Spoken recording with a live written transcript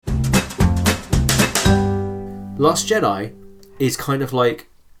Last Jedi is kind of like,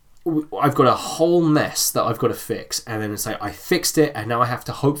 I've got a whole mess that I've got to fix, and then it's like, I fixed it, and now I have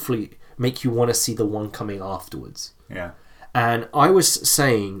to hopefully make you want to see the one coming afterwards. Yeah. And I was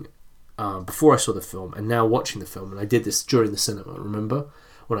saying, before I saw the film, and now watching the film, and I did this during the cinema, remember?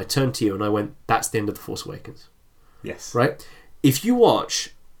 When I turned to you and I went, that's the end of The Force Awakens. Yes. Right? If you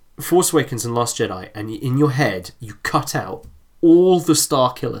watch Force Awakens and Last Jedi, and in your head, you cut out all the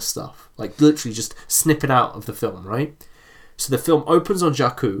Starkiller stuff, like literally just snip it out of the film, right? So the film opens on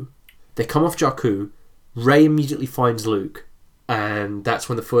Jakku, they come off Jakku, Rey immediately finds Luke, and that's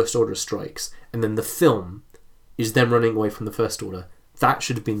when the First Order strikes. And then the film is them running away from the First Order. That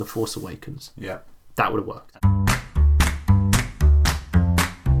should have been The Force Awakens. Yeah. That would have worked.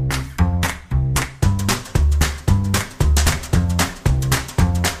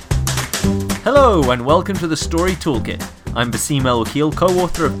 Hello and welcome to the Story Toolkit. I'm Basim El-Wakil,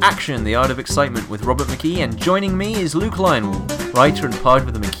 co-author of Action, The Art of Excitement with Robert McKee, and joining me is Luke Lionwall, writer and part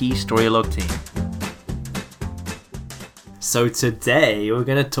of the McKee Storylog team. So today we're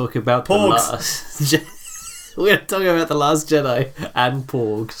going to talk about the Last Jedi and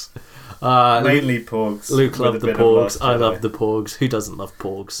Porgs. Mainly Porgs. Luke loved the Porgs. I love the Porgs. Who doesn't love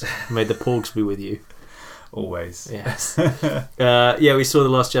Porgs? May the Porgs be with you. Always. Yes. Yeah, we saw The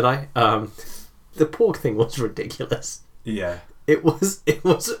Last Jedi. The Porg thing was ridiculous. Yeah. It was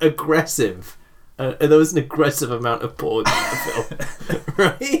aggressive. There was an aggressive amount of Porg in the film,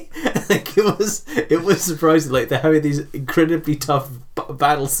 right? Like it was surprising. Like they're having these incredibly tough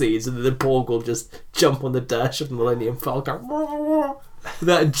battle scenes, and then the Porg will just jump on the dash of the Millennium Falcon.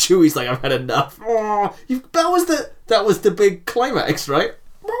 That and Chewie's like, I've had enough. That was the big climax, right?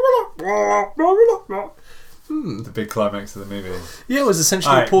 The big climax of the movie. Yeah, it was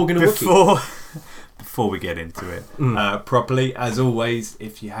essentially a Porg and a Wookiee. Before we get into it properly, as always,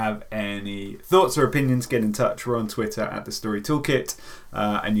 if you have any thoughts or opinions, get in touch. We're on Twitter at The Story Toolkit,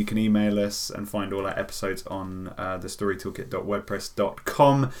 and you can email us and find all our episodes on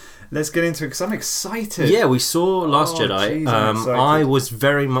thestorytoolkit.wordpress.com. Let's get into it because I'm excited. Yeah, we saw Last Jedi. Geez, I was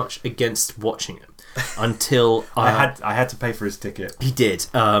very much against watching it until I had to pay for his ticket. He did.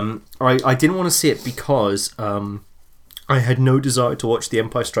 I didn't want to see it because I had no desire to watch The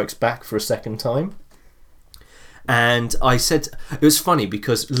Empire Strikes Back for a second time. And I said, it was funny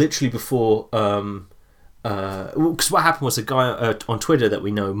because literally before, because what happened was a guy on Twitter that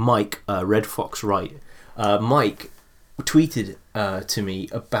we know, Mike, Red Fox Wright, Mike tweeted to me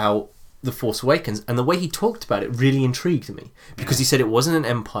about The Force Awakens, and the way he talked about it really intrigued me because he said it wasn't an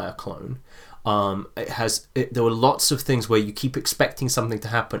Empire clone. There were lots of things where you keep expecting something to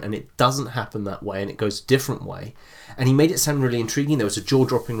happen and it doesn't happen that way and it goes a different way. And he made it sound really intriguing. There was a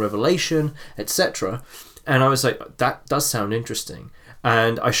jaw-dropping revelation, etc. And I was like, that does sound interesting.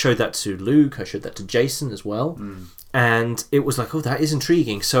 And I showed that to Luke, I showed that to Jason as well. And it was like, oh, that is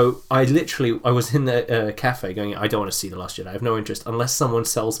intriguing. So I was in the cafe going, I don't want to see The Last Jedi. I have no interest unless someone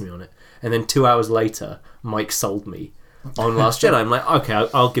sells me on it. And then 2 hours later, Mike sold me on Last Jedi. I'm like, okay,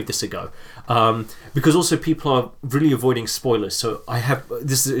 I'll give this a go. Because also people are really avoiding spoilers. So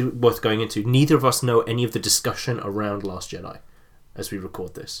this is worth going into. Neither of us know any of the discussion around Last Jedi as we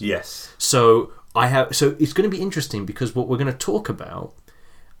record this. Yes. So it's going to be interesting because what we're going to talk about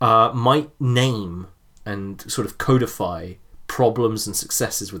might name and sort of codify problems and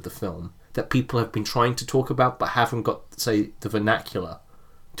successes with the film that people have been trying to talk about but haven't got, say, the vernacular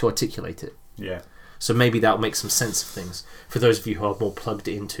to articulate it. Yeah. So maybe that'll make some sense of things for those of you who are more plugged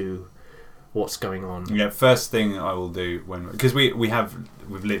into what's going on. Yeah, first thing I will do because we've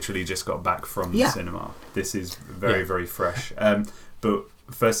literally just got back from the cinema. This is very very fresh. But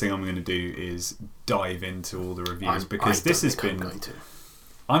first thing I'm going to do is dive into all the reviews because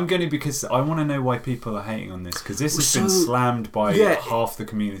I'm going to because I want to know why people are hating on this because this has been slammed by half the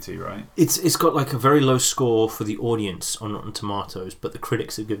community, right? It's got like a very low score for the audience on Rotten Tomatoes, but the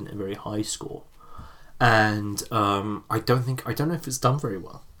critics have given it a very high score. And I don't know if it's done very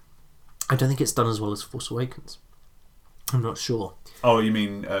well. I don't think it's done as well as Force Awakens. I'm not sure. Oh, you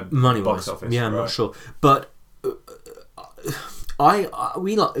mean money box wise? office? Yeah, I'm not sure. But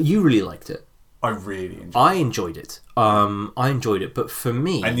you really liked it. I really enjoyed it. I enjoyed it, but for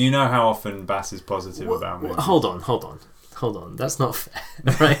me, and you know how often Bass is positive about movies. Hold on. That's not fair,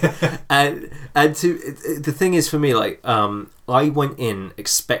 right? and the thing is, for me, like I went in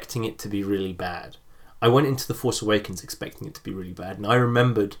expecting it to be really bad. I went into The Force Awakens expecting it to be really bad, and I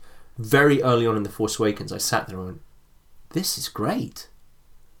remembered very early on in The Force Awakens, I sat there and went, "This is great."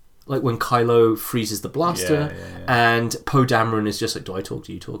 Like when Kylo freezes the blaster, and Poe Dameron is just like, "Do I talk?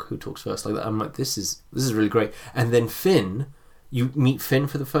 Do you talk? Who talks first?" Like that. I'm like, "This is really great." And then Finn you meet Finn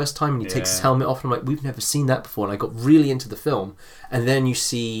for the first time and he takes his Yeah. helmet off, and I'm like, we've never seen that before, and I got really into the film. And then you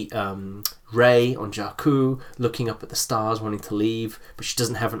see Rey on Jakku looking up at the stars, wanting to leave, but she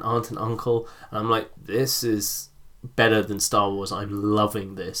doesn't have an aunt and uncle, and I'm like, this is better than Star Wars. I'm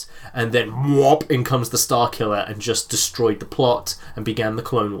loving this. And then whop, in comes the Star Killer and just destroyed the plot and began the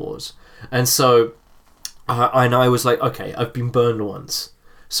Clone Wars. And so I was like, okay, I've been burned once,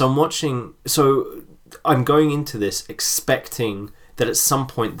 so I'm going into this expecting that at some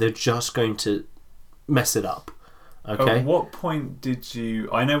point they're just going to mess it up. Okay. At what point did you...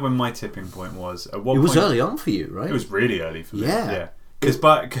 I know when my tipping point was. At what it was point, early on for you, right? It was really early for me. Yeah.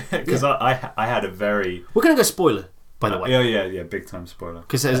 Because I had a very... We're going to go spoiler, by the way. Yeah, big time spoiler.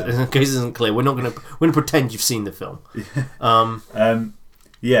 Because in case it isn't clear, we're going to pretend you've seen the film.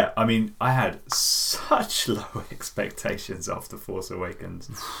 Yeah, I mean, I had such low expectations after Force Awakens.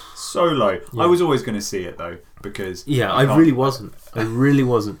 So low. Yeah. I was always going to see it, though, because... Yeah, I really wasn't.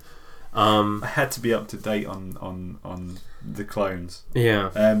 I had to be up to date on the clones.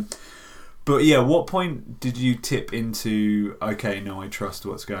 Yeah. But yeah, what point did you tip into, okay, no, I trust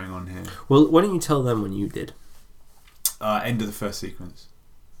what's going on here? Well, why don't you tell them when you did? End of the first sequence.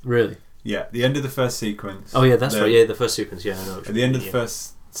 Really? Yeah, the end of the first sequence. Oh yeah, that's right. Yeah, the first sequence. Yeah, I know. At the end of the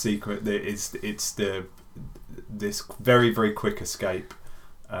first sequence, it's this very, very quick escape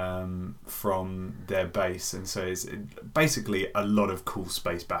from their base, and so it's basically a lot of cool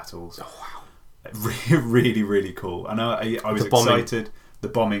space battles. Oh wow! Really, really cool. And I was excited. The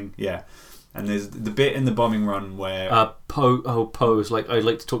bombing, yeah. And there's the bit in the bombing run where Poe's like, I'd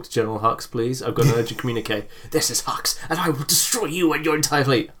like to talk to General Hux, please. I've got an urgent communique. This is Hux, and I will destroy you and your entire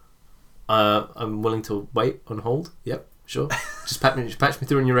fleet. I'm willing to wait on hold. Yep, sure. Just patch me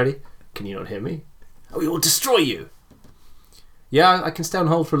through when you're ready. Can you not hear me? We will destroy you. Yeah, I can stay on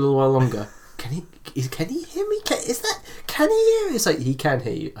hold for a little while longer. Can he hear me? Can he hear me? It's like, he can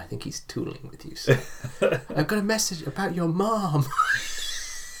hear you. I think he's tooling with you. So. I've got a message about your mom.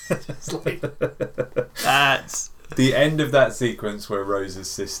 It's like, that's the end of that sequence where Rose's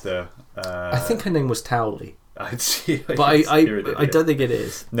sister. I think her name was Towley. I don't think it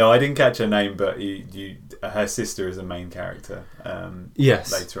is. No, I didn't catch her name, but her sister is a main character.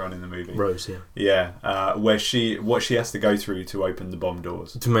 Yes. Later on in the movie, Rose. Yeah. Yeah, where what she has to go through to open the bomb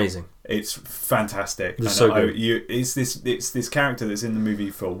doors. It's amazing. It's fantastic. It's so good. It's this character that's in the movie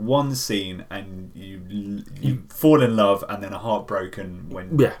for one scene, and you fall in love, and then are heartbroken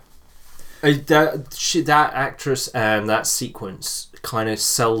when. Yeah. That actress and that sequence kind of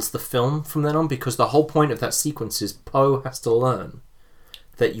sells the film from then on, because the whole point of that sequence is Poe has to learn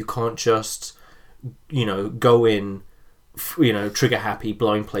that you can't just, go in, trigger happy,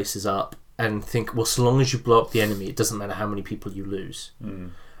 blowing places up, and think, well, so long as you blow up the enemy, it doesn't matter how many people you lose.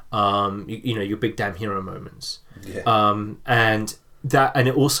 Your big damn hero moments. Yeah. And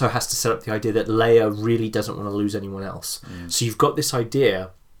it also has to set up the idea that Leia really doesn't want to lose anyone else. So you've got this idea.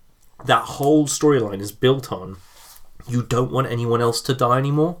 That whole storyline is built on you don't want anyone else to die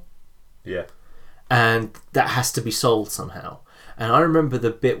anymore. Yeah. And that has to be sold somehow. And I remember the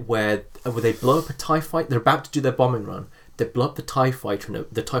bit where they blow up a TIE fighter. They're about to do their bombing run. They blow up the TIE fighter, and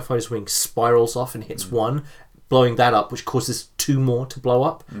the TIE fighter's wing spirals off and hits one, blowing that up, which causes two more to blow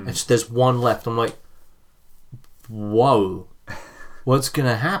up. And so there's one left. I'm like, whoa, what's going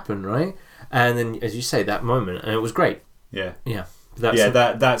to happen, right? And then, as you say, that moment, and it was great. Yeah. Yeah.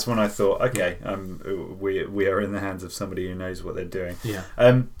 That's when I thought, okay, we are in the hands of somebody who knows what they're doing. Yeah.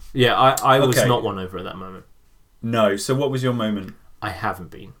 I was not won over at that moment. No. So what was your moment? I haven't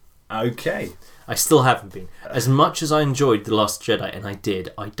been. Okay. I still haven't been. As much as I enjoyed The Last Jedi, and I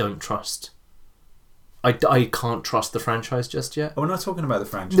did, I don't trust. I can't trust the franchise just yet. We're not talking about the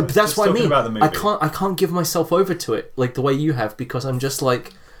franchise. No, but that's what I mean. About the movie. I can't give myself over to it like the way you have, because I'm just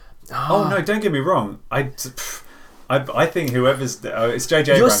like. Oh no! Don't get me wrong. I think whoever's it's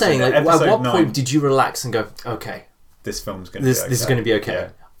J.J. Abrams. You're saying like, at what 9, point did you relax and go, okay, this film's going to be okay. This is going to be okay. Yeah.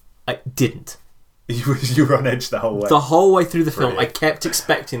 I didn't. You were on edge the whole way. The whole way through the film, I kept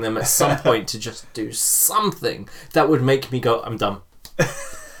expecting them at some point to just do something that would make me go, I'm done.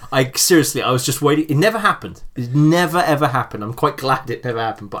 I was just waiting. It never happened. It never ever happened. I'm quite glad it never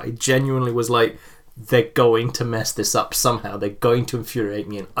happened, but I genuinely was like, they're going to mess this up somehow. They're going to infuriate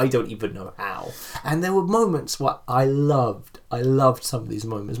me, and I don't even know how. And there were moments where I loved some of these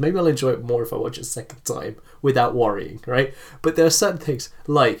moments. Maybe I'll enjoy it more if I watch it a second time without worrying, right? But there are certain things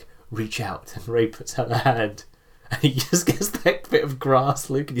like reach out, and Rey puts out a hand, and he just gets that bit of grass,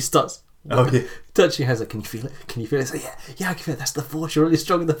 Luke, and he starts touching hands. Like, can you feel it? Can you feel it? It's like, yeah, I can feel it. That's the Force. You're really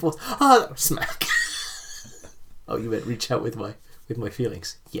strong in the Force. Smack. Oh, you meant reach out with my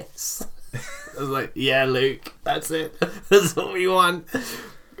feelings. Yes. I was like, yeah, Luke, that's it. That's what we want.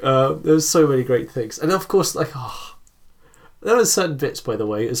 There's so many great things. And of course, like, there were certain bits, by the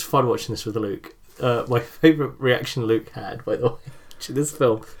way. It was fun watching this with Luke. My favourite reaction Luke had, by the way, to this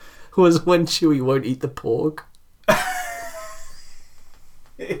film was when Chewie won't eat the pork.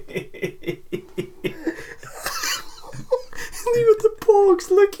 With the porgs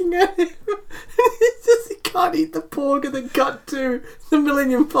looking at him. He can't eat the porg, and then cut to the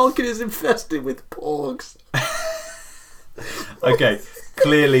Millennium Falcon is infested with porgs. Okay,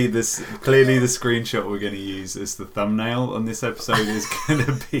 clearly the screenshot we're going to use as the thumbnail on this episode is going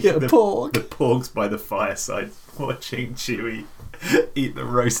to be the porgs by the fireside watching Chewie eat the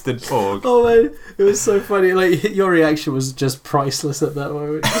roasted porg. Oh man, it was so funny. Like, your reaction was just priceless at that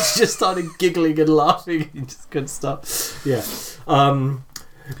moment. You just started giggling and laughing. You just couldn't stop. Yeah.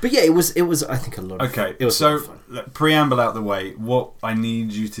 But yeah, it was. I think a lot. Okay, it was so fun. Preamble out the way. What I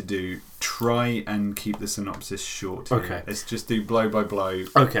need you to do: try and keep the synopsis short. Here. Okay. Let's just do blow by blow.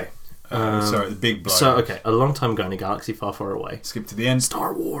 Okay. Sorry, the big blow. So okay, a long time ago in a galaxy far, far away. Skip to the end.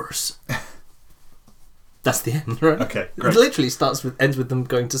 Star Wars. That's the end, right? Okay, great. It literally ends with them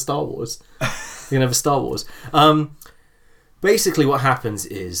going to Star Wars. You're gonna have a Star Wars. Basically, what happens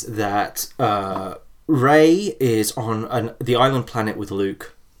is that Rey is on the island planet with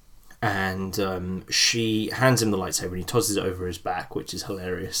Luke, and she hands him the lightsaber, and he tosses it over his back, which is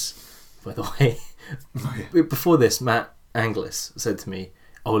hilarious, by the way. Oh, yeah. Before this, Matt Anglis said to me,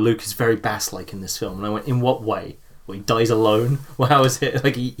 "Oh, Luke is very Bass-like in this film," and I went, "In what way? Well, he dies alone? Well, how is it?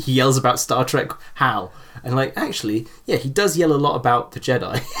 Like, he yells about Star Trek? How?" And like, actually, yeah, he does yell a lot about the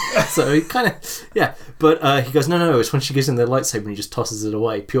Jedi. So he kind of, yeah. But he goes, no, it's when she gives him the lightsaber and he just tosses it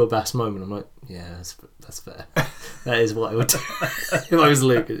away. Pure Bass moment. I'm like, yeah, that's fair. That is what I would do if I was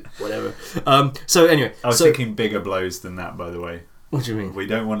Luke. Whatever. So anyway. I was thinking bigger blows than that, by the way. What do you mean? We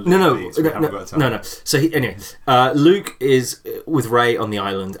don't want to these. We haven't got time. No. So anyway, Luke is with Rey on the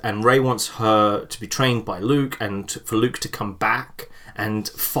island, and Rey wants her to be trained by Luke, and for Luke to come back and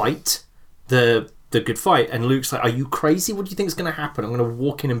fight the good fight. And Luke's like, "Are you crazy? What do you think is going to happen? I'm going to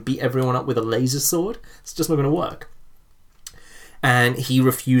walk in and beat everyone up with a laser sword? It's just not going to work." And he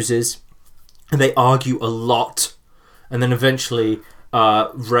refuses, and they argue a lot, and then eventually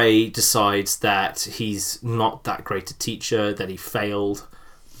Rey decides that he's not that great a teacher, that he failed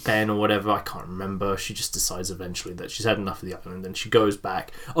Ben or whatever, I can't remember. She just decides eventually that she's had enough of the island, and she goes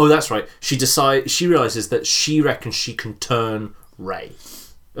back. Oh, that's right. She realizes that she reckons she can turn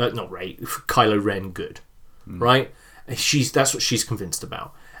Kylo Ren good, right? That's what she's convinced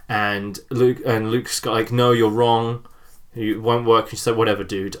about. And Luke's like, "No, you're wrong. It won't work." And she said, "Whatever,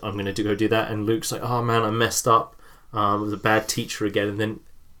 dude. I'm gonna go do that." And Luke's like, "Oh man, I messed up. I was a bad teacher again."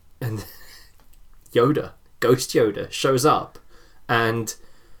 And Ghost Yoda shows up, and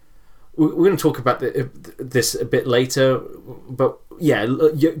we're going to talk about this a bit later. But yeah,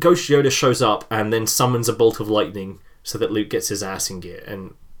 Ghost Yoda shows up and then summons a bolt of lightning so that Luke gets his ass in gear,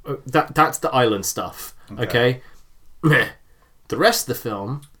 and that's the island stuff. Okay. The rest of the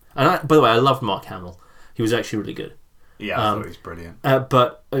film, and by the way, I loved Mark Hamill. He was actually really good. Yeah, I thought he was brilliant.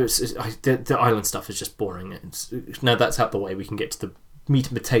 But the island stuff is just boring. Now that's out the way, we can get to the meat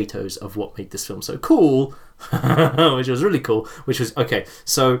and potatoes of what made this film so cool, which was really cool. Which was okay.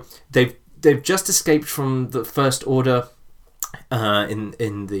 So they've just escaped from the First Order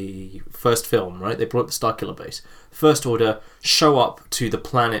in the first film, right? They brought the Starkiller base. First Order show up to the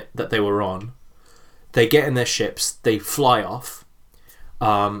planet that they were on. They get in their ships. They fly off.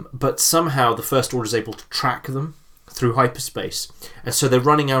 But somehow the First Order is able to track them through hyperspace, and so they're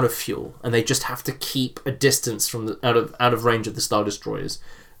running out of fuel, and they just have to keep a distance from out of range of the Star Destroyers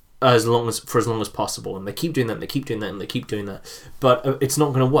for as long as possible. And they keep doing that, and they keep doing that, and they keep doing that. But it's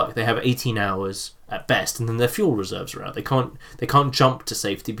not going to work. They have 18 hours at best, and then their fuel reserves are out. They can't jump to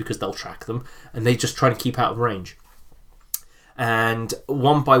safety because they'll track them, and they just try to keep out of range. And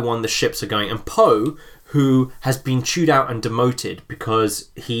one by one, the ships are going. And Poe, who has been chewed out and demoted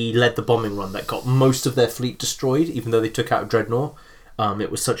because he led the bombing run that got most of their fleet destroyed, even though they took out a dreadnought. It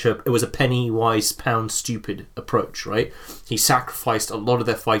was a penny wise, pound stupid approach, right? He sacrificed a lot of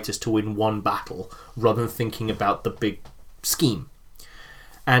their fighters to win one battle rather than thinking about the big scheme.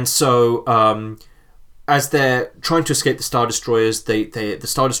 And so, as they're trying to escape the Star Destroyers, the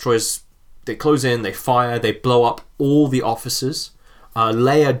Star Destroyers, they close in, they fire, they blow up all the officers.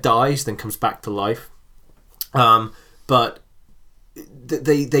 Leia dies, then comes back to life. But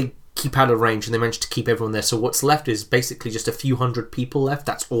they keep out of range, and they manage to keep everyone there. So what's left is basically just a few hundred people left.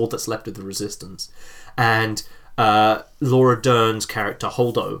 That's all that's left of the Resistance. And Laura Dern's character,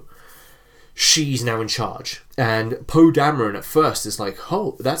 Holdo, she's now in charge. And Poe Dameron at first is like,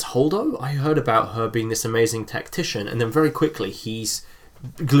 oh, that's Holdo? I heard about her being this amazing tactician. And then very quickly he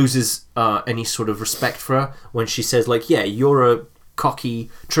loses any sort of respect for her when she says, like, yeah, you're a cocky,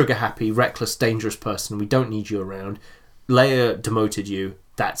 trigger-happy, reckless, dangerous person. We don't need you around. Leia demoted you.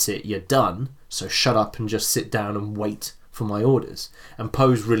 That's it. You're done. So shut up and just sit down and wait for my orders. And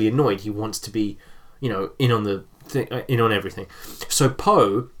Poe's really annoyed. He wants to be, in on the thing, in on everything. So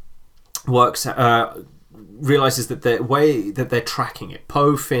Poe realizes that the way that they're tracking it,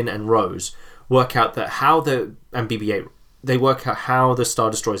 Poe, Finn, and Rose work out that and BB-8, they work out how the Star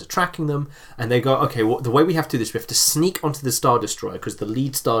Destroyers are tracking them, and they go, okay, well, the way we have to do this, we have to sneak onto the Star Destroyer, because the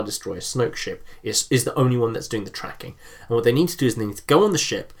lead Star Destroyer, Snoke's ship, is the only one that's doing the tracking. And what they need to do is they need to go on the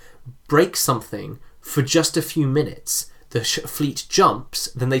ship, break something for just a few minutes. The fleet jumps,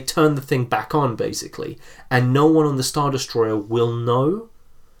 then they turn the thing back on, basically, and no one on the Star Destroyer will know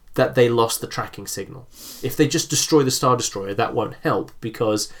that they lost the tracking signal. If they just destroy the Star Destroyer, that won't help,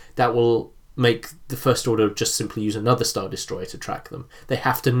 because that will make the First Order just simply use another Star Destroyer to track them. They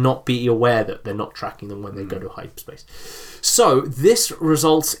have to not be aware that they're not tracking them when they go to hyperspace. So this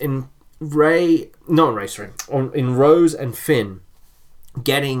results in Rose and Finn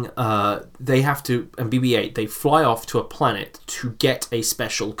getting they have to, and BB-8, they fly off to a planet to get a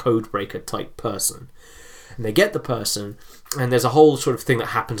special codebreaker type person. And they get the person, and there's a whole sort of thing that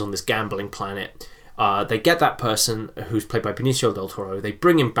happens on this gambling planet. They get that person, who's played by Benicio del Toro. They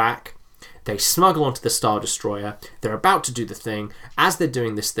bring him back. They smuggle onto the Star Destroyer. They're about to do the thing. As they're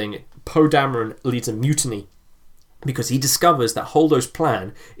doing this thing, Poe Dameron leads a mutiny, because he discovers that Holdo's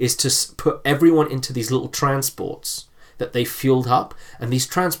plan is to put everyone into these little transports that they fueled up, and these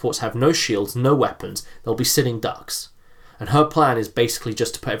transports have no shields, no weapons. They'll be sitting ducks. And her plan is basically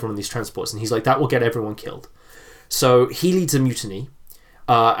just to put everyone in these transports, and he's like, that will get everyone killed. So he leads a mutiny,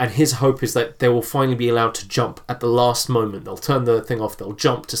 and his hope is that they will finally be allowed to jump at the last moment. They'll turn the thing off, they'll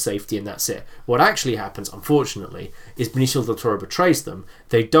jump to safety, and that's it. What actually happens, unfortunately, is Benicio del Toro betrays them.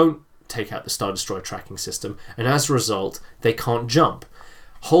 They don't take out the Star Destroyer tracking system, and as a result, they can't jump.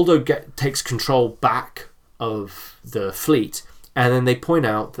 Holdo takes control back of the fleet, and then they point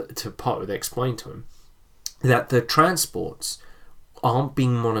out they explain to him that the transports aren't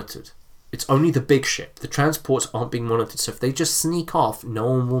being monitored. It's only the big ship. The transports aren't being monitored, so if they just sneak off,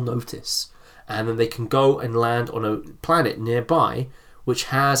 no one will notice. And then they can go and land on a planet nearby which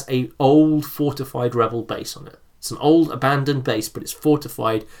has a old fortified rebel base on it. It's an old abandoned base, but it's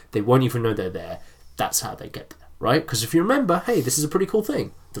fortified. They won't even know they're there. That's how they get there, right? Because if you remember, hey, this is a pretty cool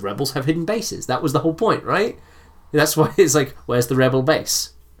thing. The rebels have hidden bases. That was the whole point, right? That's why it's like, where's the rebel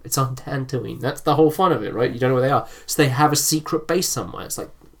base? It's on Tatooine. That's the whole fun of it, right? You don't know where they are. So they have a secret base somewhere. It's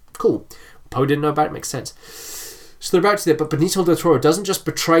like, cool. Poe didn't know about it. Makes sense. So they're about to do it, but Benicio del Toro doesn't just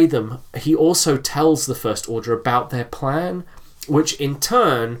betray them. He also tells the First Order about their plan, which in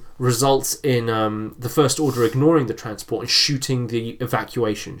turn results in the First Order ignoring the transport and shooting the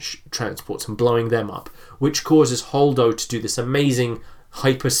evacuation transports and blowing them up, which causes Holdo to do this amazing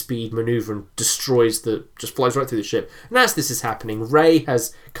hyperspeed maneuver and just flies right through the ship. And as this is happening, Rey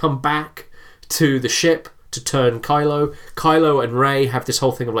has come back to the ship to turn Kylo. Kylo and Rey have this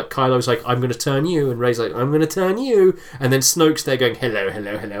whole thing of like, Kylo's like, I'm going to turn you, and Rey's like, I'm going to turn you, and then Snoke's there going, hello,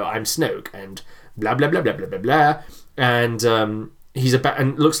 hello, hello, I'm Snoke, and blah blah blah blah blah blah blah, and and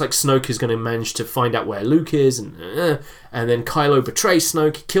it looks like Snoke is going to manage to find out where Luke is, and then Kylo betrays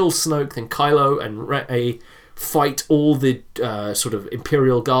Snoke, kills Snoke, then Kylo and Rey fight all the sort of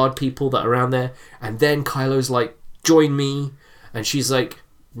Imperial Guard people that are around there, and then Kylo's like, join me, and she's like,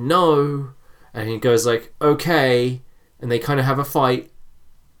 no, and he goes like, okay, and they kind of have a fight,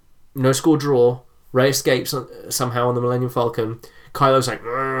 no score draw. Rey escapes somehow on the Millennium Falcon. Kylo's like,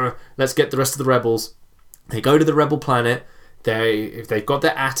 let's get the rest of the rebels. They go to the rebel planet. They've got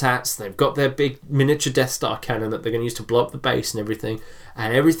their AT-ATs, they've got their big miniature Death Star cannon that they're going to use to blow up the base and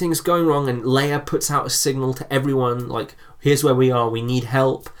everything's going wrong, and Leia puts out a signal to everyone like, here's where we are, we need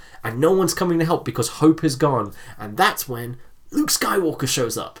help, and no one's coming to help because hope is gone. And that's when Luke Skywalker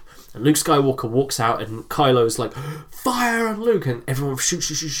shows up, and Luke Skywalker walks out, and Kylo's like, fire on Luke, and everyone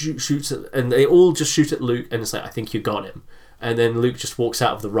shoots and they all just shoot at Luke, and it's like, I think you got him. And then Luke just walks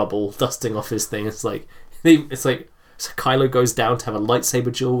out of the rubble, dusting off his thing. So Kylo goes down to have a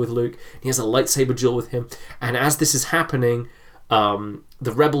lightsaber duel with Luke. He has a lightsaber duel with him. And as this is happening, the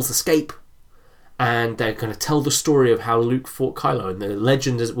rebels escape. And they're going to tell the story of how Luke fought Kylo. And the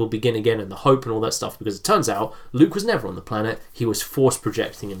legend will begin again, and the hope and all that stuff. Because it turns out Luke was never on the planet. He was force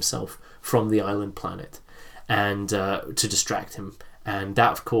projecting himself from the island planet, and to distract him. And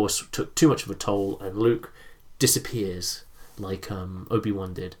that, of course, took too much of a toll. And Luke disappears like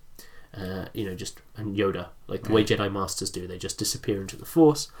Obi-Wan did. and Yoda, like the way Jedi Masters do. They just disappear into the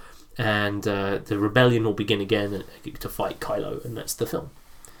Force, and the rebellion will begin again to fight Kylo, and that's the film.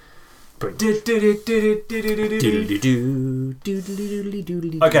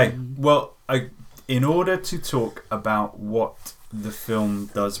 Okay, well, in order to talk about what the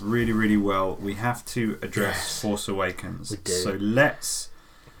film does really, really well, we have to address Force Awakens. We do. So let's...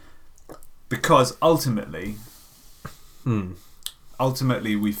 Because ultimately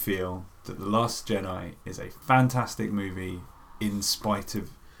we feel that The Last Jedi is a fantastic movie in spite of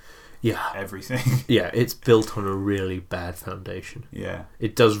everything. Yeah, it's built on a really bad foundation. Yeah.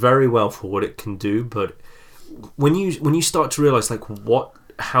 It does very well for what it can do, but when you start to realise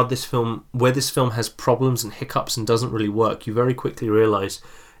where this film has problems and hiccups and doesn't really work, you very quickly realise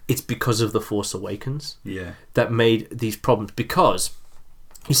it's because of The Force Awakens that made these problems. Because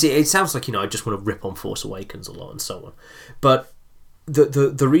you see, it sounds like I just want to rip on Force Awakens a lot and so on, but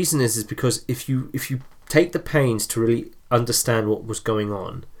the reason is because if you take the pains to really understand what was going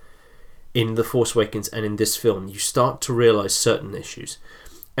on in The Force Awakens and in this film, you start to realise certain issues.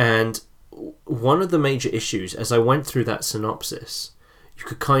 And one of the major issues, as I went through that synopsis, you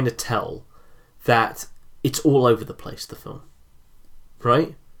could kind of tell that it's all over the place, the film.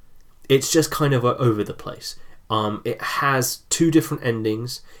 Right? It's just kind of over the place. It has two different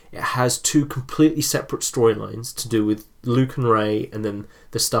endings. It has two completely separate storylines to do with Luke and Rey, and then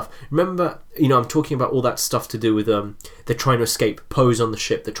the stuff. Remember, I'm talking about all that stuff to do with they're trying to escape. Poe's on the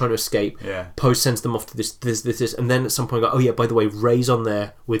ship. They're trying to escape. Yeah. Poe sends them off to this, and then at some point, by the way, Rey's on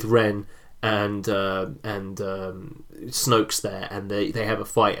there with Ren, and Snoke's there, and they have a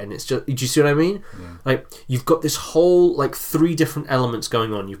fight, and it's just, do you see what I mean? Yeah. Like, you've got this whole three different elements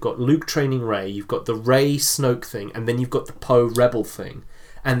going on. You've got Luke training Rey, you've got the Rey Snoke thing, and then you've got the Poe Rebel thing,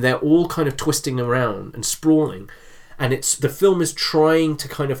 and they're all kind of twisting around and sprawling, and the film is trying to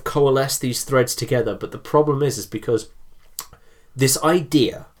kind of coalesce these threads together. But the problem is because this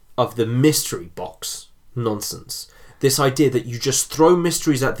idea of the mystery box nonsense, this idea that you just throw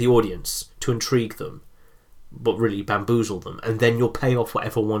mysteries at the audience to intrigue them, but really bamboozle them, and then you'll pay off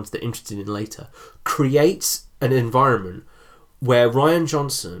whatever ones they're interested in later, creates an environment where Rian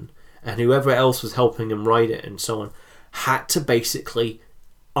Johnson and whoever else was helping him write it and so on had to basically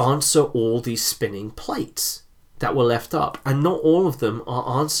answer all these spinning plates that were left up, and not all of them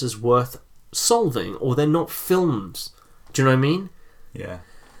are answers worth solving, or they're not films. Do you know what I mean? Yeah.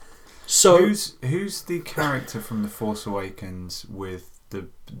 So who's the character from The Force Awakens with the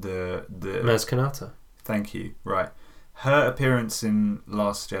Maz Kanata? Thank you. Right, her appearance in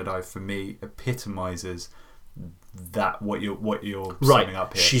Last Jedi for me epitomizes that what you're summing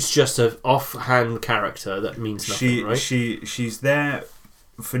up here. She's just an offhand character that means nothing. Right? She's there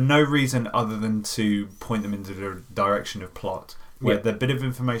for no reason other than to point them into the direction of plot. Where the bit of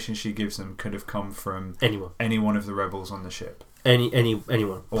information she gives them could have come from any one of the rebels on the ship.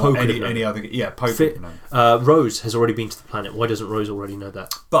 Anyone. Or any other. Yeah, Poe could have known. Rose has already been to the planet. Why doesn't Rose already know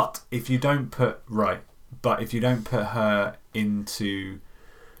that? But if you don't put her into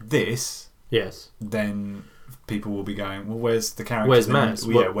this, then people will be going, well, where's the character? Where's Maz?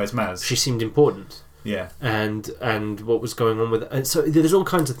 Where's Maz? She seemed important. Yeah. And what was going on with it? And so there's all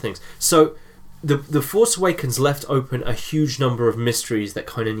kinds of things. So the Force Awakens left open a huge number of mysteries that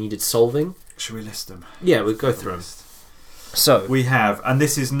kind of needed solving. Should we list them? Yeah, we'll go through them. So we have, and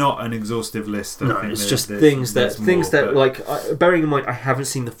this is not an exhaustive list. No, it's just things that bearing in mind, I haven't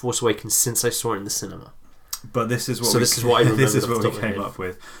seen The Force Awakens since I saw it in the cinema. But this is what this is what we came up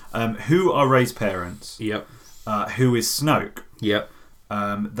with. Who are Rey's parents? Yep. Who is Snoke? Yep.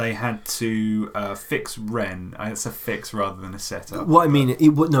 They had to fix Ren. It's a fix rather than a setup. What I mean,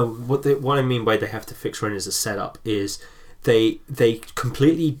 what I mean by they have to fix Ren as a setup is they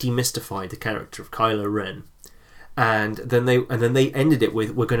completely demystified the character of Kylo Ren. And then they ended it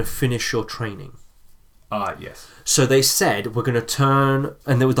with, we're going to finish your training. Yes. So they said, we're going to turn...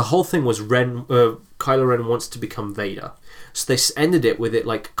 And the whole thing was Kylo Ren wants to become Vader. So they ended it with it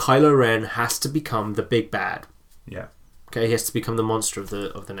like, Kylo Ren has to become the big bad. Yeah. Okay, he has to become the monster of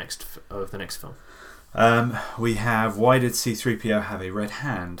the next film. We have, why did C-3PO have a red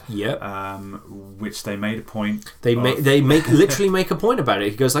hand? Yep. Which they made a point. They literally make a point about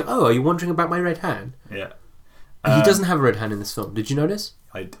it. He goes like, "Oh, are you wondering about my red hand?" Yeah. He doesn't have a red hand in this film. Did you notice?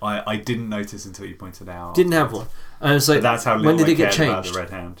 I didn't notice until you pointed out. Didn't have one. And it's like, but that's how little when did it get changed about changed? the red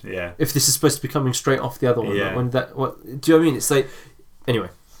hand. Yeah. If this is supposed to be coming straight off the other one, yeah. Do you know what I mean? It's like, anyway.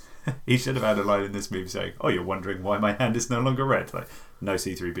 He should have had a line in this movie saying, "Oh, you're wondering why my hand is no longer red." Like, no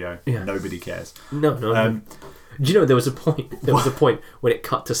C-3PO. Yeah. Nobody cares. No. Do you know there was a point? There was a point when it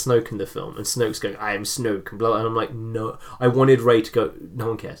cut to Snoke in the film, and Snoke's going, "I am Snoke," and blah, and I'm like, "No." I wanted Rey to go, "No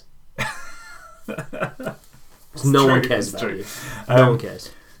one cares." No one cares about you. No one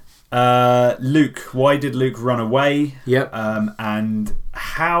cares. Luke. Why did Luke run away? Yep. And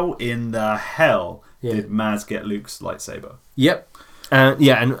how in the hell did Maz get Luke's lightsaber? Yep.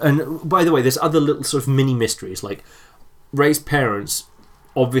 And by the way, there's other little sort of mini mysteries. Like, Rey's parents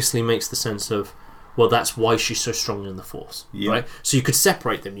obviously makes the sense of, well, that's why she's so strong in the Force. Yep. Right? So you could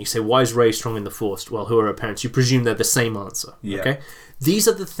separate them. You say, why is Rey strong in the Force? Well, who are her parents? You presume they're the same answer. Yeah. Okay? These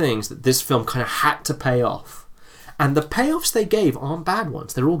are the things that this film kind of had to pay off. And the payoffs they gave aren't bad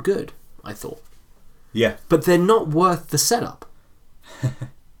ones. They're all good, I thought. Yeah. But they're not worth the setup.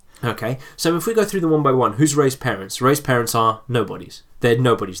 Okay? So if we go through them one by one, who's Rey's parents? Rey's parents are nobodies. They're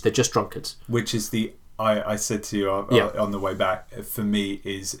nobodies. They're just drunkards. Which is I said to you on the way back, for me,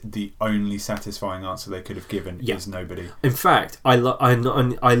 is the only satisfying answer they could have given is nobody. In fact, I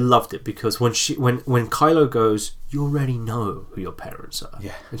loved it because when Kylo goes, you already know who your parents are.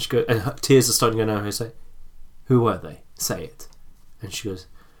 Yeah. And she goes, and her tears are starting to go down her. Say, who were they? Say it. And she goes,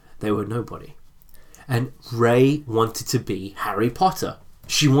 they were nobody. And Rey wanted to be Harry Potter.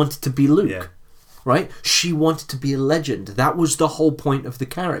 She wanted to be Luke. Yeah. Right? She wanted to be a legend. That was the whole point of the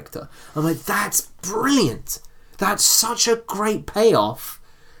character. I'm like, that's brilliant. That's such a great payoff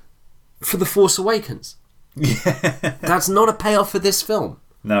for The Force Awakens. Yeah. That's not a payoff for this film.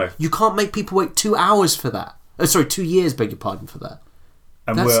 No. You can't make people wait 2 hours for that. 2 years, beg your pardon, for that.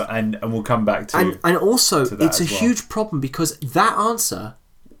 And we'll come back to and also to it's a huge problem because that answer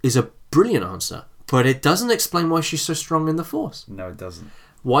is a brilliant answer, but it doesn't explain why she's so strong in the Force. No, it doesn't.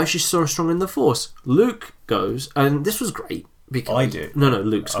 Why she's so strong in the Force? Luke goes, and this was great because I do. No,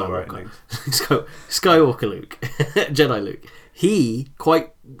 Luke Skywalker. Oh, right, Luke. Skywalker Luke, Jedi Luke.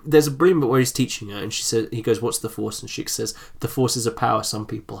 There's a brilliant bit where he's teaching her, and he goes, "What's the Force?" And she says, "The Force is a power some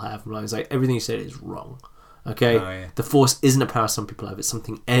people have." And I was like, everything you said is wrong. Okay, The Force isn't a power some people have. It's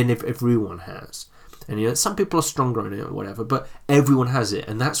something everyone has. And some people are stronger in it or whatever, but everyone has it,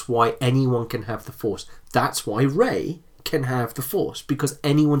 and that's why anyone can have the Force. That's why Rey can have the Force, because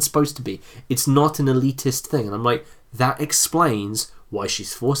anyone's supposed to be. It's not an elitist thing. And I'm like, that explains why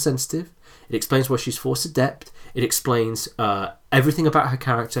she's Force sensitive. It explains why she's Force adept. It explains everything about her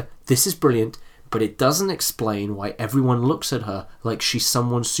character. This is brilliant. But it doesn't explain why everyone looks at her like she's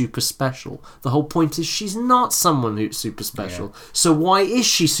someone super special. The whole point is she's not someone who's super special. Yeah. So why is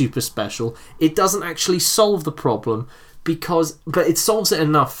she super special? It doesn't actually solve the problem, but it solves it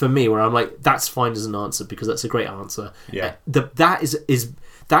enough for me where I'm like, that's fine as an answer because that's a great answer. Yeah.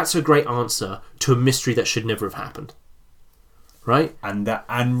 That's a great answer to a mystery that should never have happened. Right?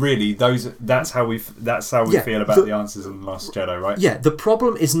 And really that's how we feel about the answers in The Last Jedi, right? Yeah, the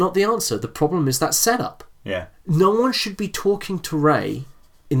problem is not the answer. The problem is that setup. Yeah. No one should be talking to Rey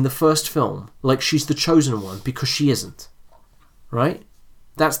in the first film like she's the chosen one because she isn't. Right?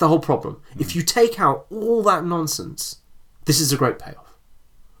 That's the whole problem. If you take out all that nonsense, this is a great payoff.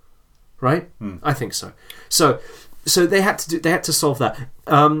 Right? I think so. So they had to solve that.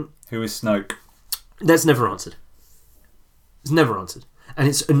 Who is Snoke? That's never answered. It's never answered. And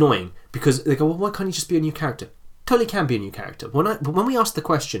it's annoying because they go, well, why can't he just be a new character? Totally can be a new character. But when we ask the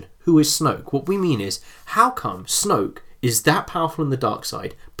question, who is Snoke? What we mean is, how come Snoke is that powerful in the dark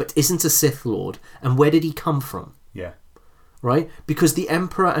side but isn't a Sith Lord? And where did he come from? Yeah. Right? Because the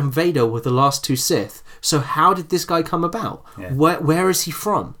Emperor and Vader were the last two Sith. So how did this guy come about? Yeah. Where is he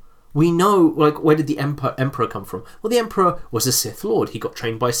from? We know, where did the Emperor come from? Well, the Emperor was a Sith Lord. He got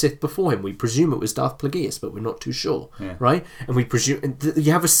trained by Sith before him. We presume it was Darth Plagueis, but we're not too sure, right? And we presume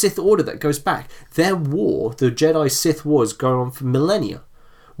you have a Sith Order that goes back. Their war, the Jedi-Sith wars, go on for millennia.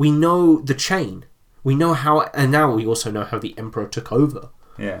 We know the chain. We know how, and now we also know how the Emperor took over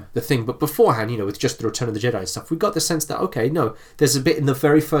the thing. But beforehand, with just the Return of the Jedi and stuff, we got the sense that, okay, no, there's a bit in the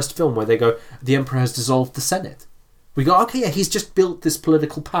very first film where they go, the Emperor has dissolved the Senate. We go, okay, he's just built this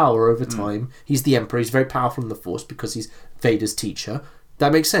political power over time. He's the Emperor. He's very powerful in the Force because he's Vader's teacher.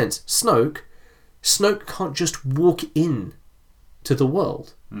 That makes sense. Snoke can't just walk in to the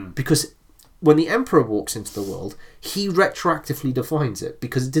world because when the Emperor walks into the world, he retroactively defines it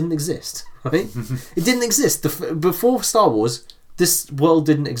because it didn't exist, right? It didn't exist. Before Star Wars, this world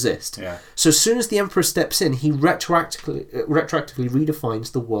didn't exist. Yeah. So as soon as the Emperor steps in, he retroactively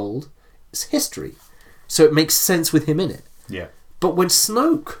redefines the world's history. So it makes sense with him in it. Yeah. But when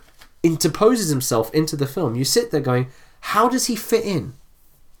Snoke interposes himself into the film, you sit there going, how does he fit in?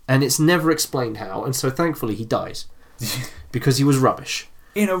 And it's never explained how, and so thankfully he dies. Because he was rubbish.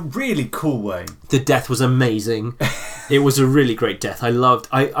 In a really cool way. The death was amazing. It was a really great death. I loved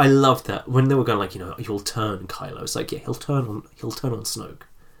that. When they were going you'll turn Kylo. It's like, yeah, he'll turn on Snoke.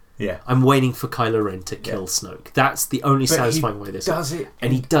 Yeah. I'm waiting for Kylo Ren to kill Snoke. That's the only satisfying way this does is. it,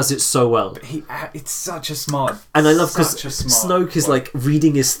 and he does it so well. But it's such a smart. And I love because Snoke is like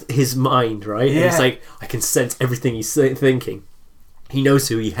reading his mind, right? Yeah. And he's like, I can sense everything he's thinking. He knows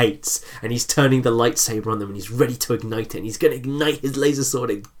who he hates, and he's turning the lightsaber on them, and he's ready to ignite it. And he's going to ignite his laser sword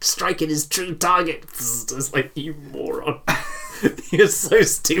and strike at his true target. It's like, you moron. You're so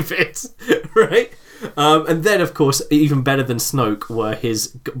stupid, right? And then, of course, even better than Snoke were his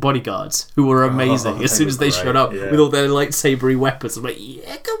bodyguards, who were amazing as soon as they showed up with all their lightsabery weapons. I'm like,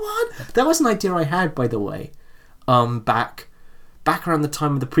 yeah, come on. That was an idea I had, by the way, back around the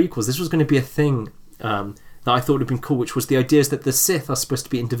time of the prequels. This was going to be a thing that I thought would have been cool, which was the idea is that the Sith are supposed to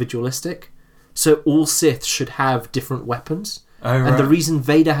be individualistic. So all Sith should have different weapons. Oh, right. And the reason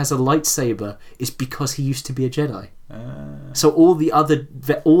Vader has a lightsaber is because he used to be a Jedi. So all the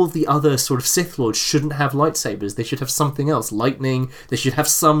other sort of Sith Lords shouldn't have lightsabers. They should have something else, lightning. They should have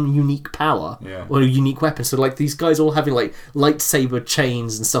some unique power or a unique weapon. So like these guys all having like lightsaber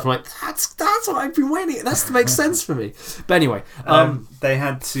chains and stuff. I'm like, that's what I've been waiting. That makes sense for me. But anyway, they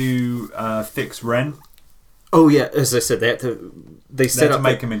had to fix Ren. Oh yeah, as I said, they had to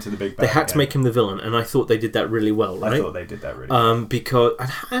make him into the big bad. They had to make him the villain, and I thought they did that really well. Right? I thought they did that really well. Because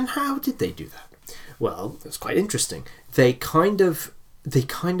and how did they do that? Well, it's quite interesting. They kind of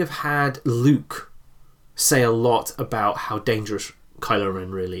had Luke say a lot about how dangerous Kylo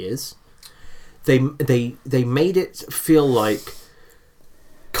Ren really is. They made it feel like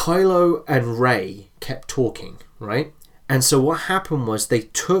Kylo and Rey kept talking, right? And so what happened was they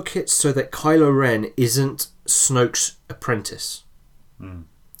took it so that Kylo Ren isn't Snoke's apprentice.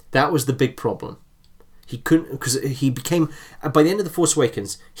 That was the big problem. He couldn't, because he became, by the end of The Force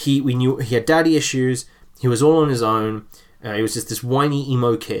Awakens, we knew he had daddy issues. He was all on his own. He was just this whiny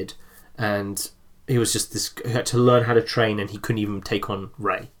emo kid, and he was just this. He had to learn how to train, and he couldn't even take on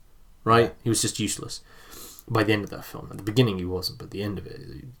Rey. Right? Yeah. He was just useless. By the end of that film, at the beginning he wasn't, but at the end of it,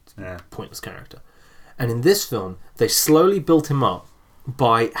 pointless character. And in this film, they slowly built him up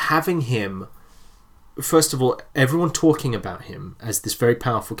by having him. First of all, everyone talking about him as this very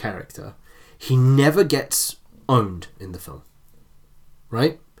powerful character. He never gets owned in the film,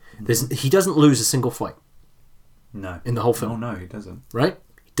 right? He doesn't lose a single fight. No. In the whole film. Oh, no, he doesn't. Right?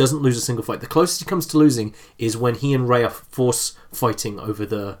 He doesn't lose a single fight. The closest he comes to losing is when he and Rey are force fighting over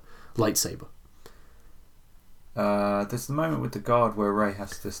the lightsaber. There's the moment with the guard where Rey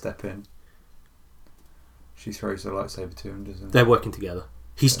has to step in. She throws the lightsaber to him, doesn't They're working together.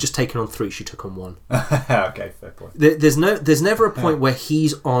 He's just taken on 3, she took on 1. Okay, fair point. There's never a point where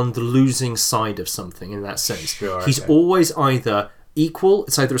he's on the losing side of something in that sense. Sure, he's always either equal,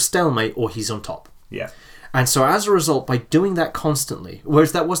 it's either a stalemate, or he's on top. Yeah. And so as a result, by doing that constantly,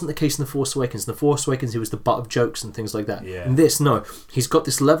 whereas that wasn't the case in The Force Awakens. In The Force Awakens, he was the butt of jokes and things like that. Yeah. In this, no. He's got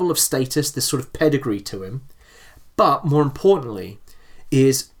this level of status, this sort of pedigree to him. But more importantly,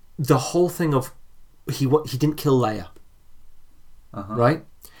 is the whole thing of he didn't kill Leia. Right?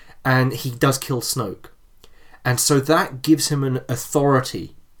 And he does kill Snoke. And so that gives him an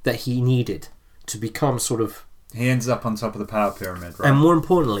authority that he needed to become sort of... He ends up on top of the power pyramid, right? And more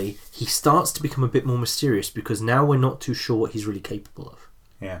importantly, he starts to become a bit more mysterious because now we're not too sure what he's really capable of.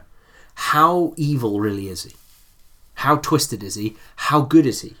 Yeah. How evil really is he? How twisted is he? How good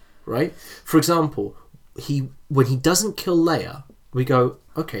is he? Right? For example, when he doesn't kill Leia, we go,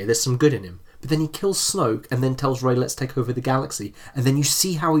 okay, there's some good in him. But then he kills Snoke and then tells Rey, let's take over the galaxy. And then you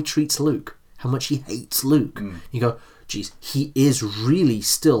see how he treats Luke, how much he hates Luke. You go, geez, he is really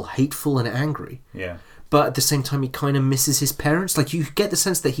still hateful and angry. Yeah. But at the same time, he kind of misses his parents. Like, you get the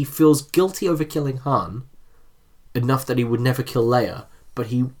sense that he feels guilty over killing Han enough that he would never kill Leia, but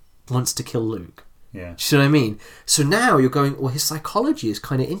he wants to kill Luke. Yeah. Do you see what I mean? So now you're going, well, his psychology is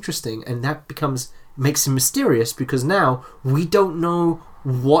kind of interesting, and that makes him mysterious because now we don't know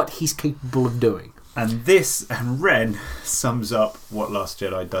what he's capable of doing. And Ren sums up what Last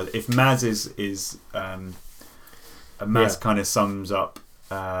Jedi does. If Maz is Maz kind of sums up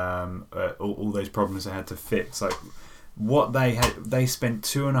all those problems they had to fix. Like what they spent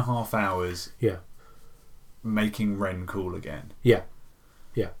 2.5 hours making Ren cool again. Yeah.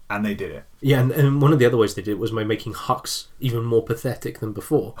 And they did it. Yeah, and one of the other ways they did it was by making Hux even more pathetic than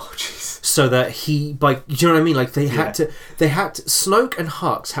before. Oh, jeez. So that do you know what I mean? Like they had to, Snoke and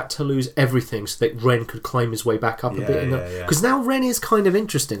Hux had to lose everything so that Ren could climb his way back up a bit. Because now Ren is kind of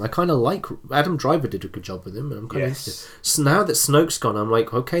interesting. I kind of like, Adam Driver did a good job with him, and I'm kind of interested. So now that Snoke's gone, I'm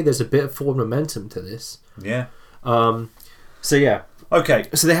like, okay, there's a bit of forward momentum to this. Yeah. So yeah. Okay.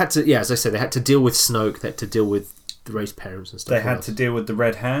 So they had to, as I said, they had to deal with Snoke, they had to deal with raised parents and stuff. They had to deal with the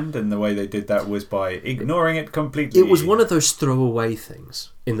Red Hand, and the way they did that was by ignoring it completely. It was one of those throwaway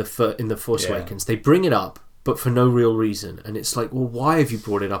things in the Force Awakens. They bring it up, but for no real reason, and it's like, well, why have you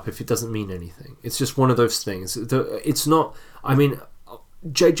brought it up if it doesn't mean anything? It's just one of those things. It's not. I mean,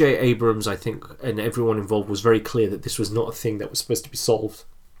 J.J. Abrams, I think, and everyone involved was very clear that this was not a thing that was supposed to be solved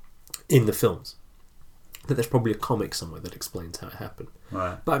in the films. That there's probably a comic somewhere that explains how it happened.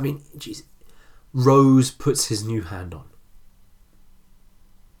 Right. But I mean, geez, Rose puts his new hand on.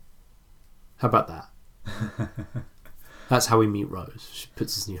 How about that? That's how we meet Rose. She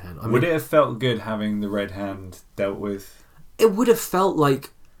puts his new hand on. Would it have felt good having the Red Hand dealt with? It would have felt like,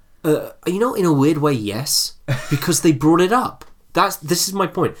 in a weird way, yes, because they brought it up. This is my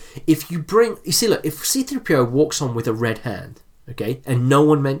point. If C-3PO walks on with a red hand, okay, and no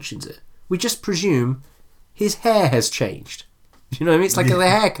one mentions it, we just presume his hair has changed. You know what I mean? It's like a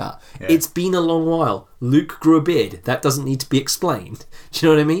haircut. Yeah. It's been a long while. Luke grew a beard. That doesn't need to be explained. Do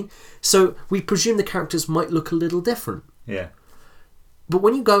you know what I mean? So we presume the characters might look a little different. Yeah. But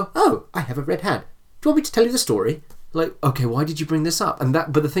when you go, oh, I have a red hand. Do you want me to tell you the story? Like, okay, why did you bring this up?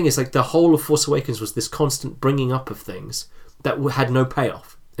 But the thing is, like, the whole of Force Awakens was this constant bringing up of things that had no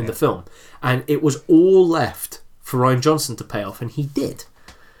payoff in the film. And it was all left for Rian Johnson to pay off, and he did.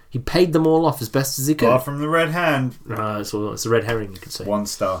 He paid them all off as best as he could. Apart from the Red Hand. It's a red herring, you could say. 1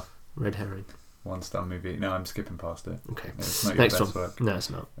 star. Red herring. 1 star movie. No, I'm skipping past it. Okay. It's not your Next best one. work. No, it's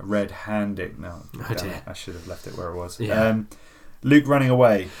not. Red Handed. No. Oh, dear. I should have left it where it was. Yeah. Luke running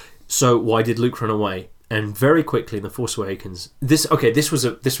away. So why did Luke run away? And very quickly in The Force Awakens, this was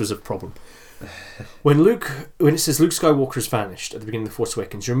a problem. When it says Luke Skywalker has vanished at the beginning of The Force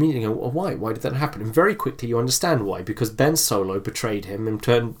Awakens, you're immediately going, well, why? Why did that happen? And very quickly you understand why. Because Ben Solo betrayed him and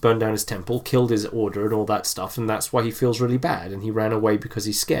burned down his temple, killed his order and all that stuff, and that's why he feels really bad. And he ran away because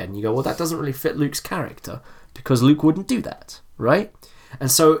he's scared. And you go, well, that doesn't really fit Luke's character, because Luke wouldn't do that, right?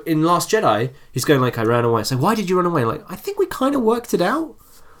 And so in Last Jedi, he's going like, I ran away. I say, why did you run away? Like, I think we kind of worked it out.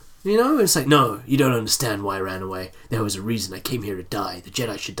 You know, it's like, no, you don't understand why I ran away. There was a reason. I came here to die. The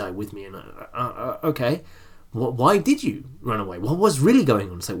Jedi should die with me. And okay, why did you run away? What was really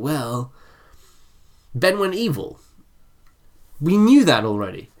going on? It's like, well, Ben went evil. We knew that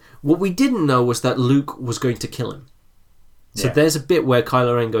already. What we didn't know was that Luke was going to kill him. So there's a bit where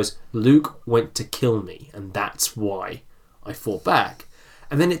Kylo Ren goes, Luke went to kill me, and that's why I fought back.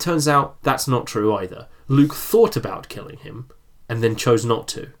 And then it turns out that's not true either. Luke thought about killing him, and then chose not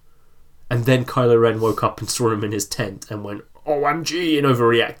to. And then Kylo Ren woke up and saw him in his tent and went, OMG, and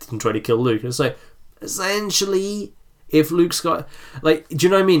overreacted and tried to kill Luke. And it's like, essentially, if Luke's got... Like, do you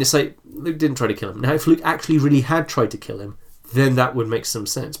know what I mean? It's like, Luke didn't try to kill him. Now, if Luke actually really had tried to kill him, then that would make some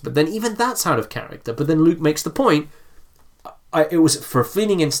sense. But then even that's out of character. But then Luke makes the point, it was for a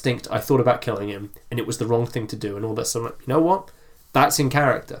fleeting instinct, I thought about killing him, and it was the wrong thing to do, and all that. So I'm like, you know what? That's in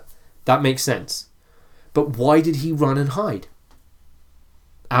character. That makes sense. But why did he run and hide?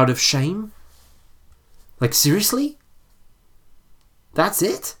 Out of shame? Like, seriously? That's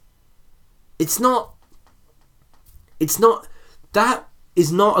it? That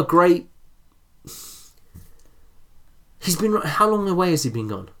is not a great... He's been... How long away has he been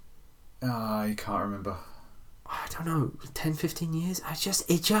gone? I can't remember. I don't know, 10, 15 years?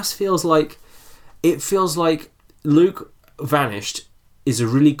 It just feels like... It feels like Luke vanished is a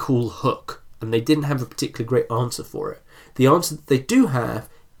really cool hook, and they didn't have a particularly great answer for it. The answer that they do have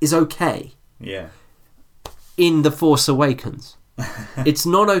is okay. Yeah. In The Force Awakens. It's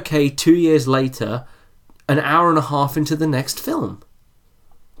not okay 2 years later, an hour and a half into the next film.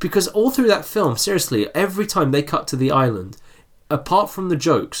 Because all through that film, seriously, every time they cut to the island, apart from the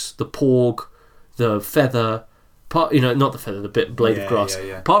jokes, the porg, the feather, not the feather, the blade of grass,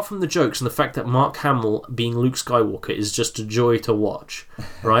 apart from the jokes and the fact that Mark Hamill being Luke Skywalker is just a joy to watch,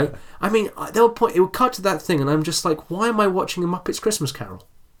 right? I mean, it would cut to that thing and I'm just like, why am I watching a Muppets Christmas Carol?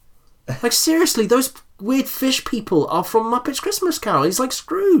 Like, seriously, those weird fish people are from Muppets Christmas Carol. He's like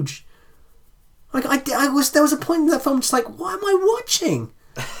Scrooge. Like, there was a point in that film just like, what am I watching?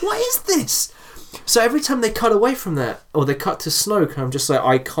 What is this? So every time they cut away from that, or they cut to Snoke, I'm just like,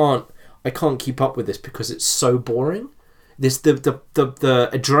 I can't keep up with this because it's so boring. The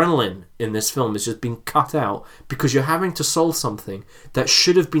adrenaline in this film is just being cut out because you're having to solve something that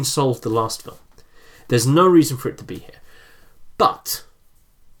should have been solved the last film. There's no reason for it to be here. But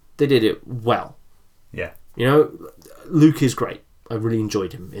they did it well. Yeah. You know, Luke is great. I really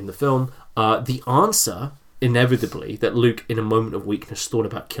enjoyed him in the film. The answer, inevitably, that Luke, in a moment of weakness, thought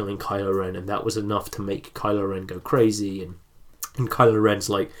about killing Kylo Ren, and that was enough to make Kylo Ren go crazy. And Kylo Ren's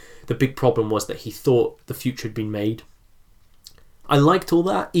like, the big problem was that he thought the future had been made. I liked all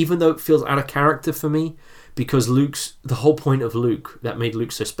that, even though it feels out of character for me, because the whole point of Luke that made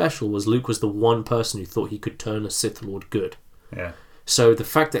Luke so special was Luke was the one person who thought he could turn a Sith Lord good. Yeah. So the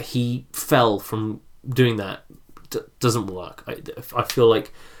fact that he fell from doing that doesn't work. I feel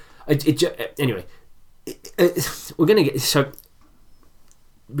like anyway. We're gonna get so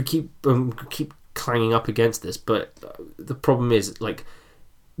we keep clanging up against this, but the problem is like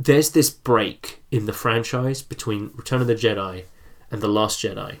there's this break in the franchise between Return of the Jedi and The Last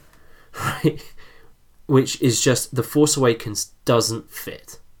Jedi, right? Which is just The Force Awakens doesn't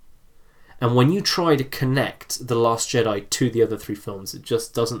fit. And when you try to connect The Last Jedi to the other three films, it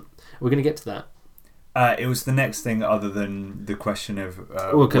just doesn't... We're going to get to that. It was the next thing other than the question of...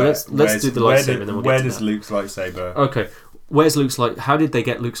 okay, let's do the lightsaber and then we'll where get to does that. Luke's lightsaber... Okay, where's Luke's light... How did they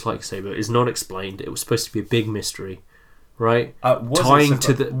get Luke's lightsaber is not explained. It was supposed to be a big mystery, right?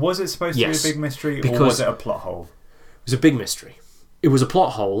 Was it supposed to be a big mystery, or was it a plot hole? It was a big mystery. It was a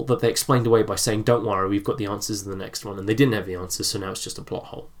plot hole that they explained away by saying, don't worry, we've got the answers in the next one. And they didn't have the answers, so now it's just a plot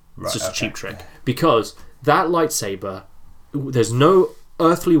hole. It's just a cheap trick. Because that lightsaber, there's no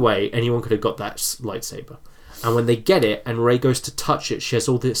earthly way anyone could have got that lightsaber. And when they get it and Rey goes to touch it, she has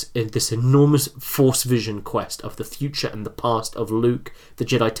all this enormous Force vision quest of the future and the past of Luke, the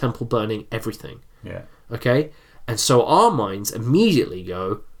Jedi Temple burning, everything. Yeah. Okay? And so our minds immediately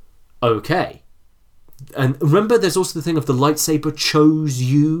go, okay. And remember, there's also the thing of the lightsaber chose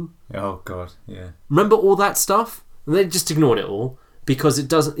you. Oh, God, yeah. Remember all that stuff? And they just ignored it all because it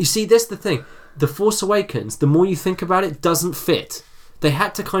doesn't... You see, that's the thing. The Force Awakens, the more you think about it, doesn't fit. They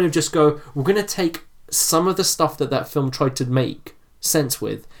had to kind of just go, we're going to take some of the stuff that film tried to make sense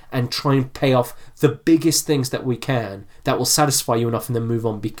with and try and pay off the biggest things that we can that will satisfy you enough and then move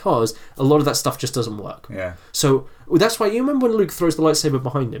on, because a lot of that stuff just doesn't work. Yeah. So that's why you remember when Luke throws the lightsaber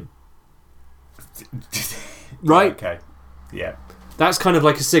behind him? Right? Okay. Yeah. That's kind of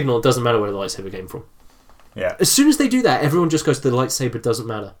like a signal. It doesn't matter where the lightsaber came from. Yeah. As soon as they do that, everyone just goes, the lightsaber doesn't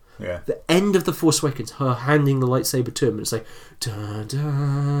matter. Yeah. The end of The Force Awakens, her handing the lightsaber to him, and it's like, dun,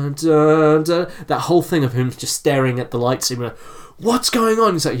 dun, dun, dun. That whole thing of him just staring at the lightsaber, like, what's going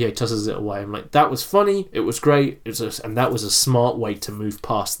on? He's like, yeah, he tosses it away. I'm like, that was funny, it was great, and that was a smart way to move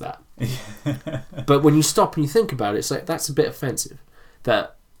past that. But when you stop and you think about it, it's like, that's a bit offensive.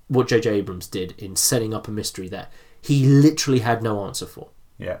 That what J.J. Abrams did in setting up a mystery that he literally had no answer for.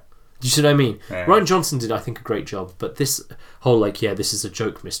 Yeah. Do you see what I mean? Yeah. Rian Johnson did, I think, a great job, but this whole, this is a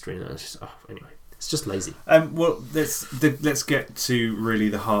joke mystery, and it's just, anyway, it's just lazy. Well, let's get to really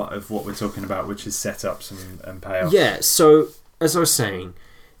the heart of what we're talking about, which is setups and payoffs. Yeah, so, as I was saying,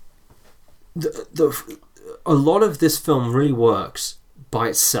 a lot of this film really works by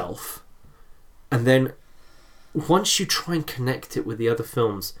itself, and then once you try and connect it with the other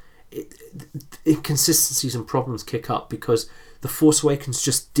films, inconsistencies and problems kick up, because The Force Awakens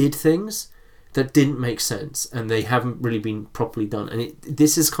just did things that didn't make sense, and they haven't really been properly done. And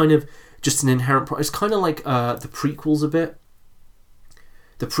this is kind of just an inherent problem. It's kind of like the prequels a bit.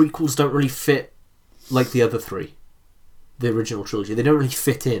 The prequels don't really fit like the other three, the original trilogy. They don't really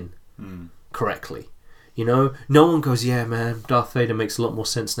fit in correctly. You know, no one goes, yeah, man, Darth Vader makes a lot more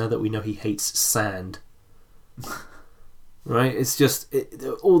sense now that we know he hates sand. Right? It's just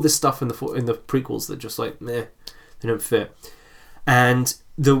all this stuff in the prequels that just like, meh, they don't fit. And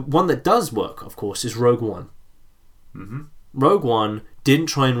the one that does work, of course, is Rogue One. Mm-hmm. Rogue One didn't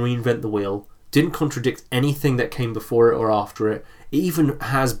try and reinvent the wheel, didn't contradict anything that came before it or after it. It even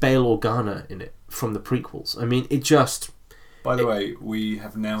has Bail Organa in it from the prequels. I mean, it just... By the way, we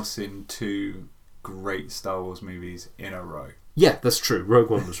have now seen 2 great Star Wars movies in a row. Yeah, that's true.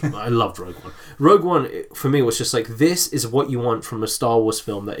 Rogue One was... I loved Rogue One. Rogue One, for me, was just like, this is what you want from a Star Wars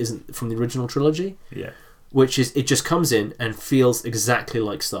film that isn't from the original trilogy. Yeah. Which is, it just comes in and feels exactly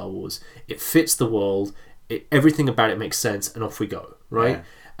like Star Wars. It fits the world. Everything about it makes sense, and off we go, right? Yeah.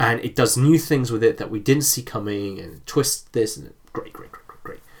 And it does new things with it that we didn't see coming, and it twists this, and great.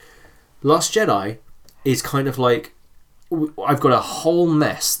 Last Jedi is kind of like, I've got a whole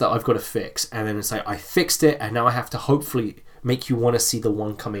mess that I've got to fix, and then it's like, I fixed it, and now I have to hopefully make you want to see the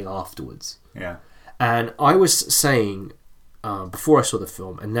one coming afterwards. Yeah. And I was saying... before I saw the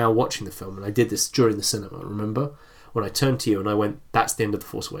film, and now watching the film, and I did this during the cinema, remember? When I turned to you and I went, that's the end of The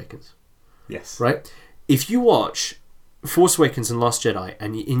Force Awakens. Yes. Right? If you watch Force Awakens and Last Jedi,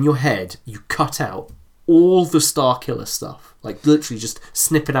 and in your head, you cut out all the Starkiller stuff, like literally just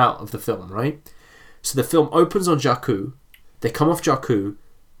snip it out of the film, right? So the film opens on Jakku, they come off Jakku,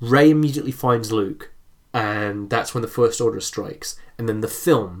 Rey immediately finds Luke, and that's when the First Order strikes, and then the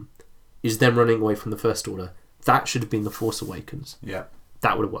film is them running away from the First Order. That should have been The Force Awakens. Yeah.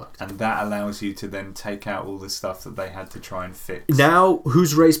 That would have worked. And that allows you to then take out all the stuff that they had to try and fix. Now,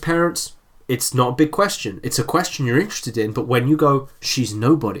 who's Rey's parents? It's not a big question. It's a question you're interested in, but when you go, she's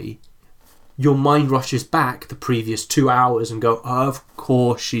nobody, your mind rushes back the previous 2 hours and go, of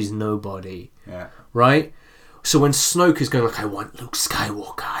course she's nobody. Yeah. Right? So when Snoke is going like, I want Luke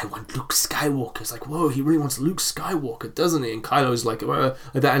Skywalker. It's like, whoa, he really wants Luke Skywalker, doesn't he? And Kylo's like that,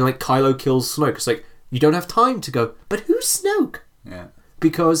 and like Kylo kills Snoke. It's like, you don't have time to go, but who's Snoke? Yeah.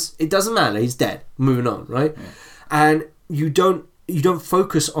 Because it doesn't matter, he's dead. Moving on, right? Yeah. And you don't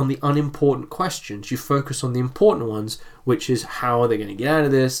focus on the unimportant questions. You focus on the important ones, which is how are they going to get out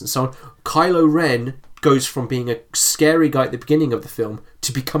of this and so on. Kylo Ren goes from being a scary guy at the beginning of the film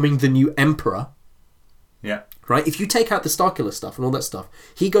to becoming the new Emperor. Yeah. Right? If you take out the Starkiller stuff and all that stuff,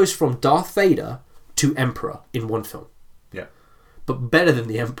 he goes from Darth Vader to Emperor in one film. Yeah. But better than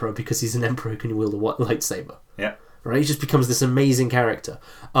the Emperor because he's an Emperor who can wield a lightsaber. Yeah. Right? He just becomes this amazing character.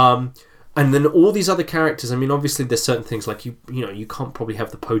 And then all these other characters, I mean, obviously there's certain things like, you know, you can't probably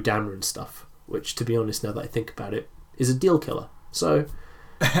have the Poe Dameron stuff, which, to be honest, now that I think about it, is a deal killer. So,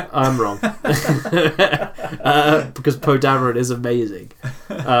 I'm wrong. Because Poe Dameron is amazing.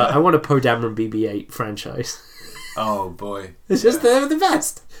 I want a Poe Dameron BB-8 franchise. Oh, boy. It's just, they were the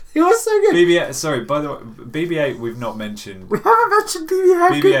best. It was so good. BB-8, sorry, by the way, BB-8 we've not mentioned. We haven't mentioned BB-8.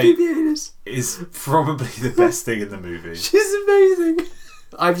 How good BB-8 is probably the best thing in the movie. She's amazing.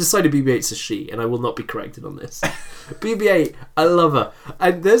 I've decided BB-8's a she, and I will not be corrected on this. BB-8, I love her.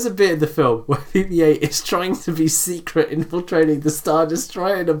 And there's a bit in the film where BB-8 is trying to be secret infiltrating the Star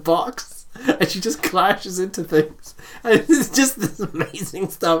Destroyer in a box, and she just clashes into things. And it's just this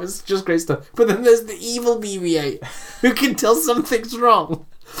amazing stuff. It's just great stuff. But then there's the evil BB-8, who can tell something's wrong.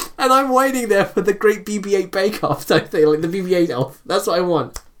 And I'm waiting there for the great BB-8 bake-off type thing, like the BB-8 elf. That's what I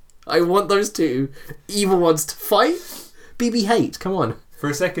want. I want those two evil ones to fight. BB-8, come on. For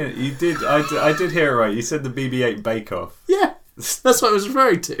a second, you did. I did hear it right. You said the BB-8 bake-off. Yeah, that's what I was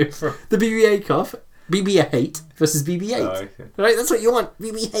referring to. The BB-8 off, BB-8 versus BB-8. Oh, okay. Right, that's what you want.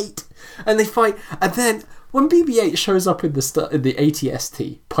 BB-8, and they fight. And then when BB-8 shows up in the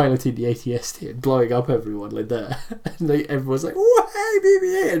ATST, piloting the ATST and blowing up everyone like that, and everyone's like, "Oh, hey,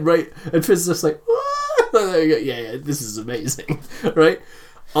 BB-8!" And Finn's just like, "What?" Yeah, this is amazing, right?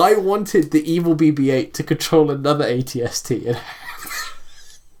 I wanted the evil BB-8 to control another ATST and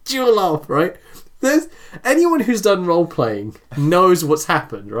duel off, right? There's anyone who's done role-playing knows what's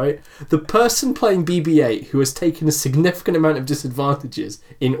happened, right? The person playing BB-8 who has taken a significant amount of disadvantages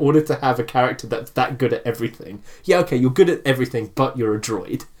in order to have a character that's that good at everything. Yeah, okay, you're good at everything, but you're a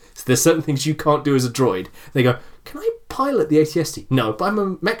droid. So there's certain things you can't do as a droid. They go, can I pilot the ATST? No, but I'm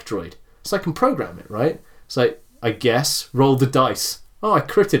a mech droid, so I can program it, right? So I guess, roll the dice. Oh, I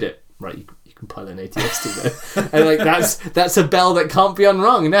critted it. Right, you can pilot an ATST then. And like that's a bell that can't be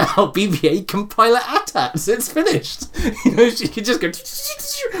unrung. Now BB-8 can pilot AT-ATs. It's finished. You know, she can just go.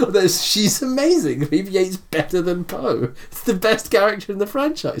 She's amazing. BB-8's better than Poe. It's the best character in the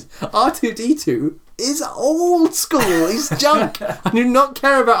franchise. R2-D2 is old school. He's junk. I do not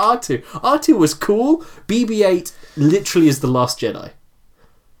care about R2. R2 was cool. BB-8 literally is the Last Jedi.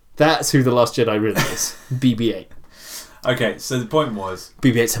 That's who the Last Jedi really is. BB-8. Okay, so the point was...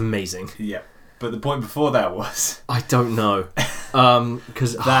 BB-8's amazing. Yeah, but the point before that was... I don't know.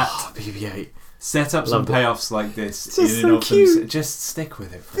 Because BB-8. Setups and payoffs like this... It's just so cute. Just stick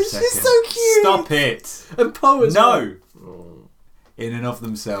with it for a second. It's just so cute. Stop it. And Poe as well. No. In and of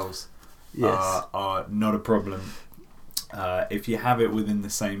themselves are not a problem. If you have it within the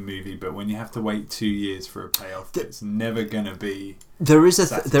same movie, but when you have to wait 2 years for a payoff, it's never going to be... There is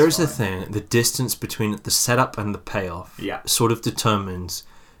a thing. The distance between the setup and the payoff sort of determines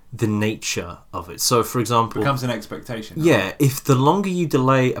the nature of it. So, for example... It becomes an expectation. Yeah, if the longer you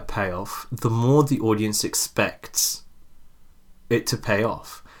delay a payoff, the more the audience expects it to pay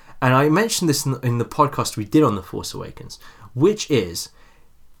off. And I mentioned this in the podcast we did on The Force Awakens, which is,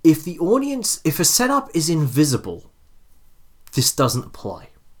 if a setup is invisible, this doesn't apply.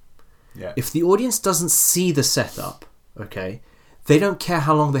 Yeah. If the audience doesn't see the setup, okay, they don't care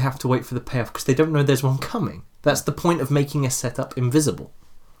how long they have to wait for the payoff because they don't know there's one coming. That's the point of making a setup invisible,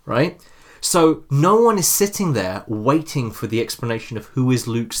 right? So no one is sitting there waiting for the explanation of who is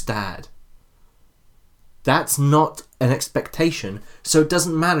Luke's dad. That's not an expectation, so it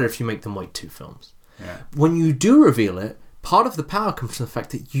doesn't matter if you make them wait 2 films. Yeah. When you do reveal it, part of the power comes from the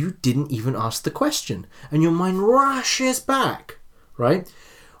fact that you didn't even ask the question, and your mind rushes back, right?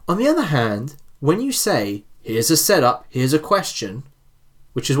 On the other hand, when you say, here's a setup, here's a question,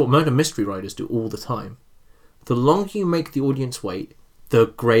 which is what murder mystery writers do all the time, the longer you make the audience wait,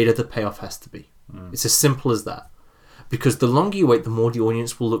 the greater the payoff has to be. It's as simple as that. Because the longer you wait, the more the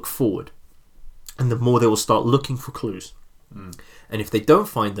audience will look forward. And the more they will start looking for clues. And if they don't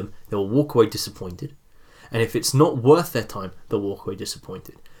find them, they will walk away disappointed. And if it's not worth their time, they'll walk away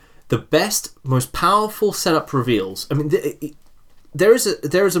disappointed. The best, most powerful setup reveals... I mean, there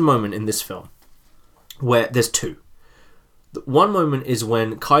is a moment in this film where there's two. One moment is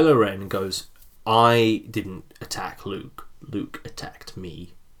when Kylo Ren goes, I didn't attack Luke. Luke attacked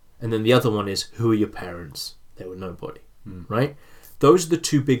me. And then the other one is, who are your parents? They were nobody. Right? Those are the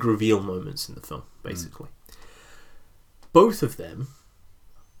two big reveal moments in the film, basically. Both of them,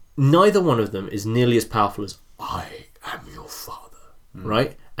 neither one of them is nearly as powerful as, I am your father.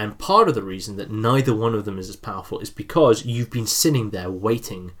 Right? And part of the reason that neither one of them is as powerful is because you've been sitting there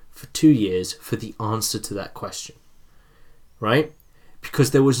waiting for 2 years for the answer to that question. Right?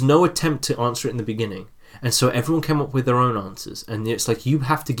 Because there was no attempt to answer it in the beginning. And so everyone came up with their own answers. And it's like, you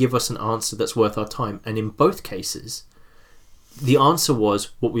have to give us an answer that's worth our time. And in both cases, the answer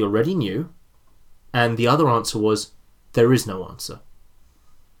was what we already knew. And the other answer was, there is no answer.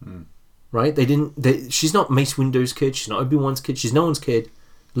 Right? She's not Mace Windu's kid. She's not Obi-Wan's kid. She's no one's kid.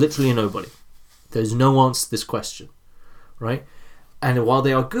 Literally a nobody. There's no answer to this question. Right? And while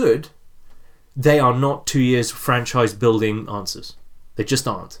they are good, they are not 2 years franchise building answers. They just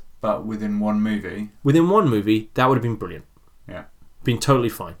aren't. But within one movie... Within one movie, that would have been brilliant. Yeah. Been totally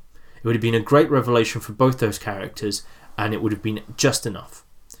fine. It would have been a great revelation for both those characters, and it would have been just enough.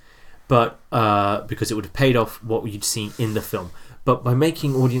 But, because it would have paid off what you'd seen in the film. But by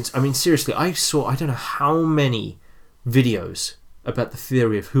making audience... I mean, seriously, I don't know how many videos about the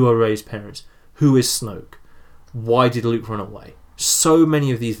theory of who are Rey's parents, who is Snoke, why did Luke run away. So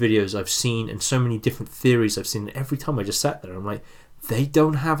many of these videos I've seen, and so many different theories I've seen, and every time I just sat there, I'm like, they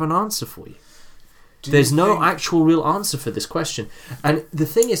don't have an answer for you. There's no actual real answer for this question. And the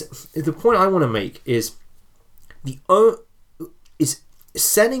thing is, the point I want to make is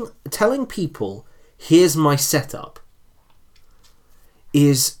telling people, here's my setup,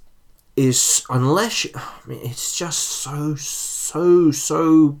 is unless it's just so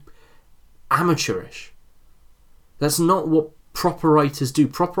amateurish. That's not what proper writers do.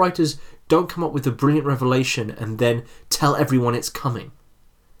 Proper writers don't come up with a brilliant revelation and then tell everyone it's coming.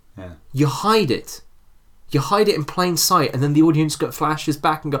 Yeah. You hide it. You hide it in plain sight, and then the audience flashes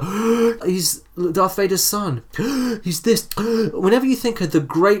back and go, he's Darth Vader's son. He's this. Whenever you think of the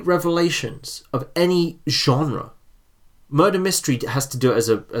great revelations of any genre, murder mystery has to do it as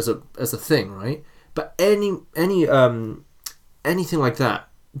a thing, right? But anything like that,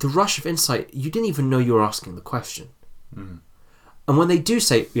 the rush of insight, you didn't even know you were asking the question. And when they do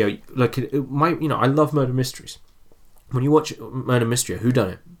say, I love murder mysteries. When you watch murder mystery, who done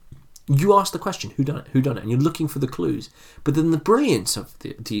it? You ask the question, who done it, and you're looking for the clues. But then the brilliance of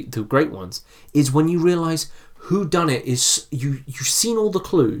the great ones is when you realise who done it is you've seen all the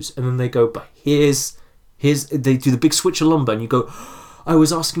clues, and then they go, but here's they do the big switch of lumber, and you go, I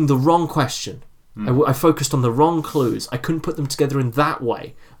was asking the wrong question. I focused on the wrong clues. I couldn't put them together in that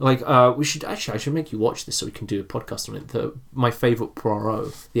way. Like, I should make you watch this so we can do a podcast on it. My favourite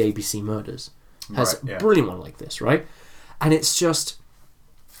Poirot, the ABC Murders, has a brilliant one like this, right? And it's just...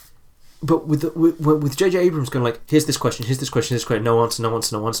 But with J.J. Abrams going like, here's this question, no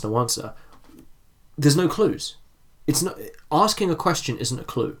answer. There's no clues. It's not... Asking a question isn't a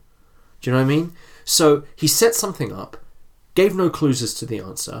clue. Do you know what I mean? So he set something up, gave no clues as to the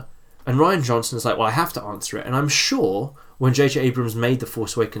answer, and Rian Johnson's like, well, I have to answer it. And I'm sure when J.J. Abrams made The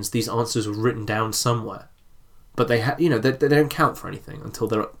Force Awakens, these answers were written down somewhere. But they don't count for anything until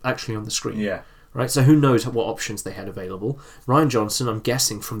they're actually on the screen. Yeah. Right? So who knows what options they had available. Rian Johnson, I'm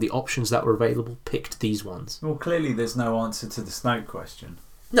guessing, from the options that were available, picked these ones. Well, clearly there's no answer to the Snoke question.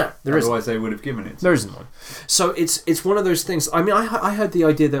 No, there isn't. Otherwise they would have given it to There isn't one. So it's one of those things. I mean, I heard the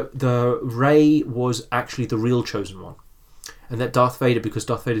idea that the Rey was actually the real chosen one. And that Darth Vader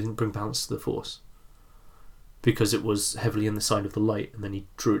didn't bring balance to the Force. Because it was heavily in the side of the light, and then he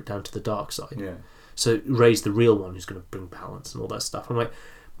drew it down to the dark side. Yeah. So Rey's the real one who's going to bring balance and all that stuff. I'm like,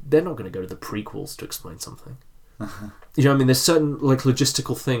 they're not going to go to the prequels to explain something. You know what I mean? There's certain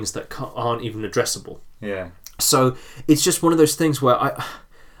logistical things that aren't even addressable. Yeah. So it's just one of those things where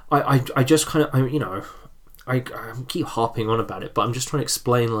I just kind of, I keep harping on about it, but I'm just trying to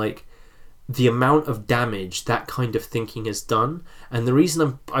explain the amount of damage that kind of thinking has done. And the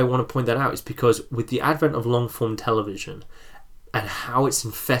reason I want to point that out is because with the advent of long-form television and how it's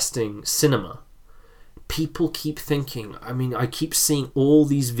infesting cinema, people keep thinking, I keep seeing all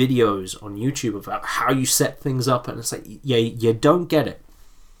these videos on YouTube about how you set things up, and it's like, yeah, you don't get it.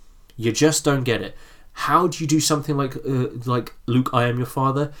 You just don't get it. how do you do something like Luke, I am your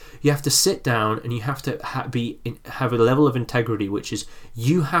father? You have to sit down and you have to have a level of integrity, which is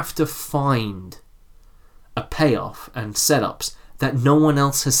you have to find a payoff and setups that no one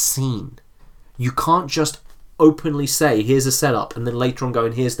else has seen. You can't just openly say, here's a setup, and then later on go,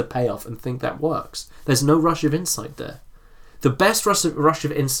 and here's the payoff, and think that works. There's no rush of insight there. The best rush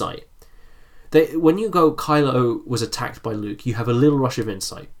of insight, when you go, Kylo was attacked by Luke, you have a little rush of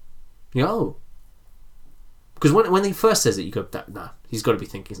insight. You go, oh. Because when he first says it, you go, nah, he's got to be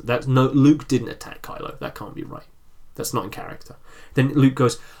thinking, Luke didn't attack Kylo. That can't be right. That's not in character. Then Luke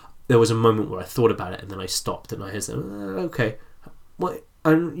goes, there was a moment where I thought about it, and then I stopped, and I said, okay, what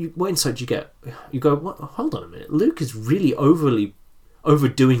insight do you get? You go, what? Hold on a minute. Luke is really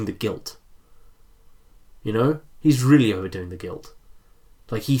overdoing the guilt. You know? He's really overdoing the guilt.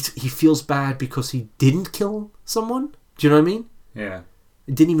 Like, he feels bad because he didn't kill someone. Do you know what I mean? Yeah.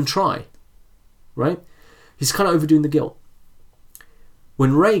 He didn't even try. Right? He's kind of overdoing the guilt.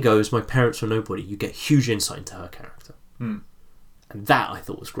 When Rey goes, my parents were nobody, you get huge insight into her character. And that I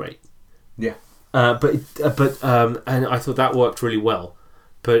thought was great. Yeah. And I thought that worked really well.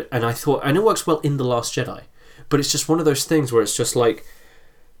 And it works well in The Last Jedi. But it's just one of those things where it's just like,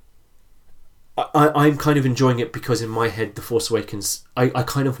 I'm kind of enjoying it because in my head, The Force Awakens, I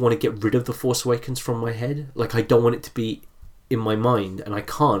kind of want to get rid of The Force Awakens from my head. Like, I don't want it to be in my mind, and I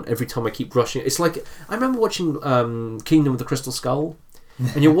can't. Every time I keep rushing. It's like, I remember watching Kingdom of the Crystal Skull,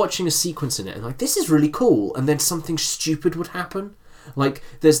 and you're watching a sequence in it, and like, this is really cool, and then something stupid would happen. Like,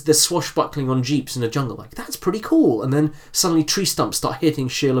 there's swashbuckling on jeeps in a jungle, like, that's pretty cool, and then suddenly tree stumps start hitting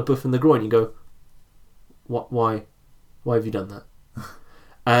Shia LaBeouf in the groin. You go, what? Why have you done that?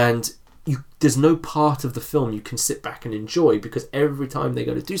 And there's no part of the film you can sit back and enjoy, because every time they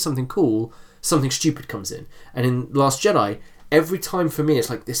go to do something cool, something stupid comes in. And in Last Jedi, every time for me it's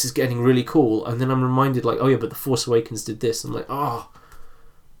like, this is getting really cool, and then I'm reminded, like, oh yeah, but The Force Awakens did this. I'm like,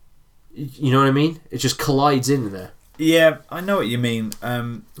 you know what I mean? It just collides in there. Yeah, I know what you mean.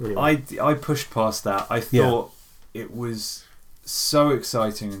 I pushed past that. I thought it was so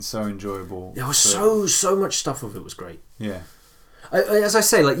exciting and so enjoyable. There was so much stuff of it was great. Yeah. As I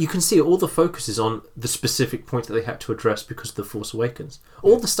say, like, you can see all the focus is on the specific point that they had to address because of The Force Awakens.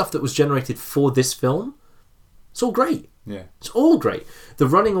 All the stuff that was generated for this film, it's all great. Yeah. It's all great. The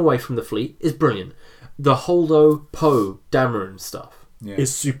running away from the fleet is brilliant. The Holdo, Poe, Dameron stuff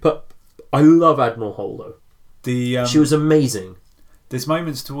is super. I love Admiral Holdo. She was amazing. There's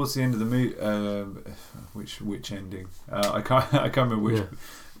moments towards the end of the movie, which ending? I can't remember which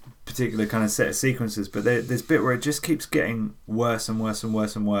particular kind of set of sequences, but there's bit where it just keeps getting worse and worse and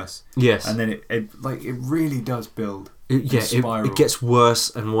worse and worse. Yes, and then it really does build. It gets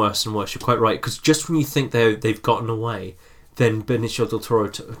worse and worse and worse. You're quite right, because just when you think they've gotten away, then Benicio del Toro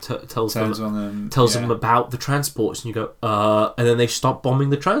tells them about the transports, and you go, and then they stop bombing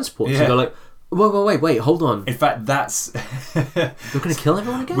the transports. You go like, wait, hold on. In fact, that's... They're going to kill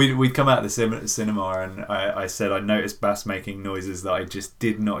everyone again? We'd come out of the cinema, and I said I noticed Bass making noises that I just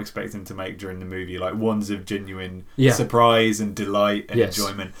did not expect him to make during the movie, like ones of genuine surprise and delight and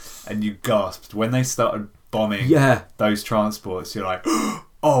enjoyment. And you gasped. When they started bombing those transports, you're like,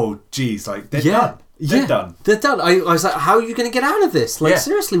 oh, geez, like, they're done. They're done. They're done. I was like, how are you going to get out of this? Like,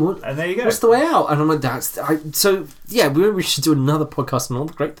 seriously, what? And there you go. What's the way out? And I'm like, we should do another podcast on all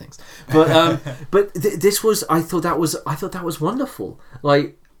the great things. But this was, I thought that was wonderful.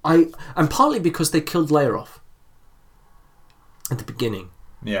 Like, and partly because they killed Leia off at the beginning.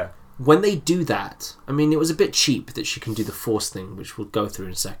 Yeah. When they do that, I mean, it was a bit cheap that she can do the Force thing, which we'll go through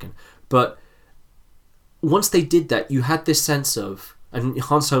in a second. But once they did that, you had this sense of, and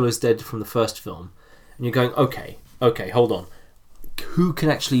Han Solo's dead from the first film. And you're going, okay, hold on. Who's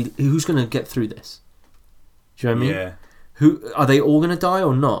going to get through this? Do you know what I mean? Yeah. Who are they all going to die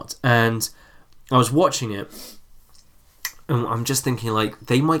or not? And I was watching it, and I'm just thinking, like,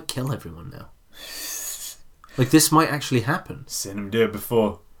 they might kill everyone now. Like, this might actually happen. Seen them do it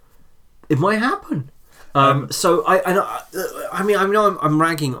before. It might happen. So I mean, I'm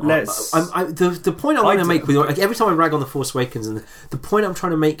ragging. The point I want to make with like, every time I rag on The Force Awakens, and the point I'm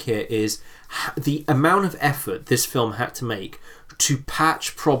trying to make here is the amount of effort this film had to make to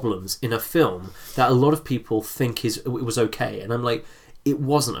patch problems in a film that a lot of people think it was okay, and I'm like, it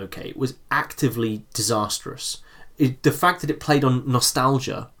wasn't okay. It was actively disastrous. The fact that it played on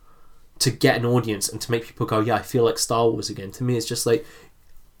nostalgia to get an audience and to make people go, yeah, I feel like Star Wars again. To me, it's just like,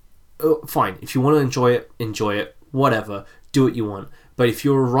 fine, if you want to enjoy it, whatever, do what you want. But if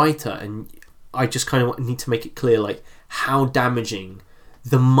you're a writer, and I just kind of need to make it clear, like, how damaging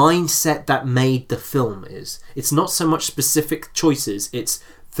the mindset that made the film is. It's not so much specific choices, it's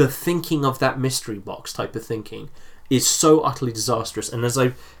the thinking of that mystery box type of thinking is so utterly disastrous. And as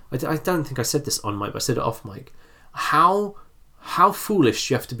I don't think I said this on mic, but I said it off mic. How foolish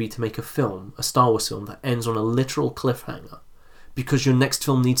you have to be to make a film, a Star Wars film, that ends on a literal cliffhanger because your next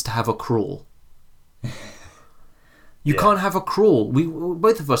film needs to have a crawl. You can't have a crawl.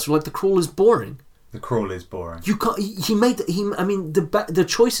 Both of us were like, the crawl is boring. The crawl is boring. You can't. The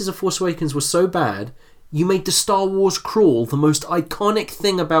choices of Force Awakens were so bad. You made the Star Wars crawl, the most iconic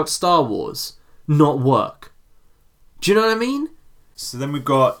thing about Star Wars, not work. Do you know what I mean? So then we've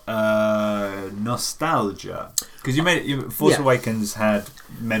got nostalgia, because Force Awakens had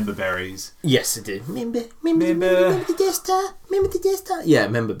member berries. Yes, it did. Remember the Death Star? Remember the Death Star? Yeah,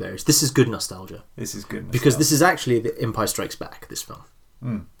 member berries. This is good nostalgia. Because this is actually the Empire Strikes Back. This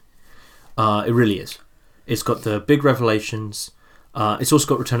film. It really is. It's got the big revelations. It's also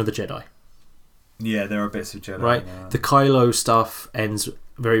got Return of the Jedi. Yeah, there are bits of Jedi. Right, the Kylo stuff ends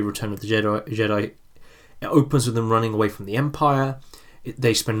very Return of the Jedi. It opens with them running away from the Empire.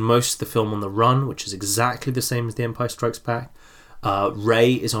 They spend most of the film on the run, which is exactly the same as The Empire Strikes Back.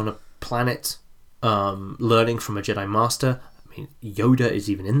 Rey is on a planet learning from a Jedi Master. I mean, Yoda is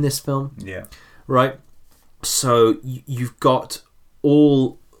even in this film. Yeah. Right? So you've got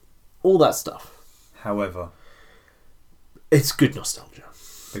all that stuff. However, it's good nostalgia.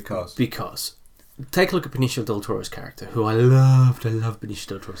 Because take a look at Benicio del Toro's character, who I loved. I love Benicio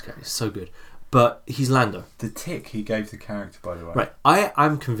del Toro's character. He's so good. But he's Lando. The tick he gave the character, by the way. Right.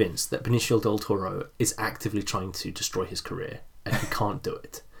 I'm convinced that Benicio del Toro is actively trying to destroy his career, and he can't do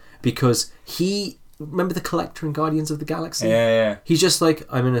it. Because remember the Collector in Guardians of the Galaxy? Yeah. He's just like,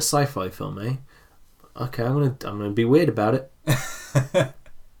 I'm in a sci-fi film, eh? Okay, I'm gonna be weird about it.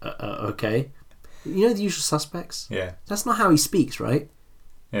 Okay. You know The Usual Suspects? Yeah. That's not how he speaks, right?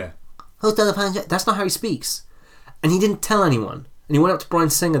 Yeah. That's not how he speaks. And he didn't tell anyone. And he went up to Bryan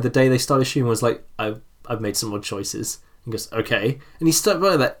Singer the day they started shooting and was like, I've made some odd choices. He goes, okay. And he started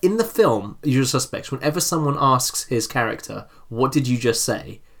by that. In the film, Usual Suspects, whenever someone asks his character, what did you just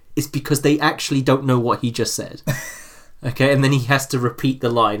say? It's because they actually don't know what he just said. Okay, and then he has to repeat the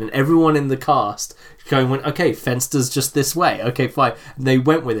line. And everyone in the cast went, okay, Fenster's just this way. Okay, fine. And they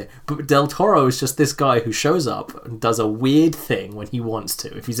went with it. But Del Toro is just this guy who shows up and does a weird thing when he wants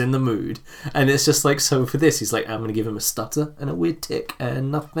to, if he's in the mood. And it's just like, so for this, he's like, I'm going to give him a stutter and a weird tick,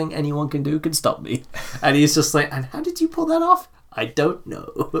 and nothing anyone can do can stop me. And he's just like, and how did you pull that off? I don't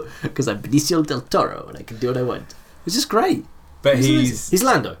know. Because I'm Benicio Del Toro and I can do what I want. It's just great. But he's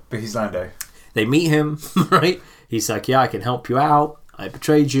Lando. But he's Lando. They meet him, right? He's like, yeah, I can help you out. I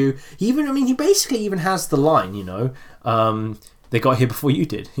betrayed you. He basically even has the line, they got here before you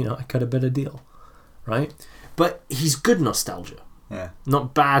did. I cut a better deal, right? But he's good nostalgia. Yeah.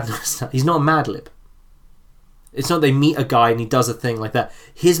 Not bad nostalgia. He's not a Mad Lib. It's not they meet a guy and he does a thing like that.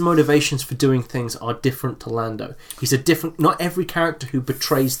 His motivations for doing things are different to Lando. He's not every character who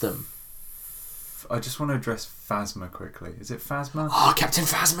betrays them. I just want to address Phasma quickly. Is it Phasma? Oh, Captain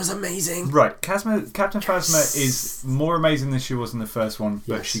Phasma's amazing. Right, Captain Phasma is more amazing than she was in the first one,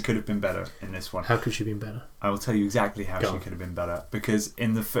 but Yes. she could have been better in this one. How could she have been better? I will tell you exactly how Go she on. could have been better. Because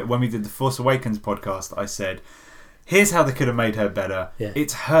when we did the Force Awakens podcast, I said, here's how they could have made her better. Yeah.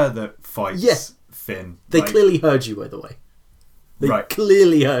 It's her that fights Yeah. Finn. They clearly heard you, by the way. They Right.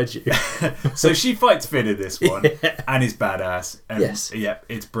 clearly heard you. So she fights Finn in this one, Yeah. and is badass. And Yes. Yeah,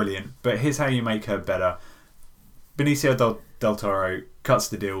 it's brilliant. But here's how you make her better. Benicio del Toro cuts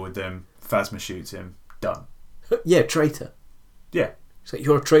the deal with them. Phasma shoots him. Done. Yeah, traitor. Yeah. It's like,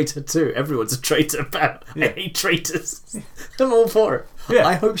 you're a traitor too. Everyone's a traitor, pal. Yeah. I hate traitors. I'm all for it. Yeah.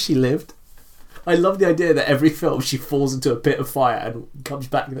 I hope she lived. I love the idea that every film she falls into a pit of fire and comes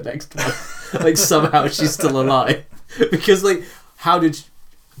back in the next one. Like, somehow she's still alive. Because, how did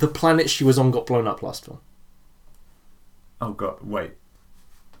the planet she was on got blown up last film? Oh, God. Wait.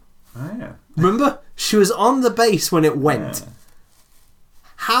 Oh, yeah. Remember? She was on the base when it went. Yeah.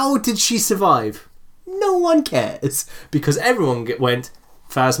 How did she survive? No one cares. Because everyone went,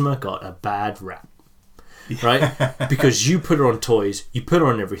 Phasma got a bad rap. Right? Because you put her on toys, you put her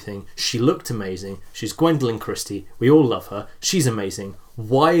on everything, she looked amazing, she's Gwendolyn Christie, we all love her, she's amazing.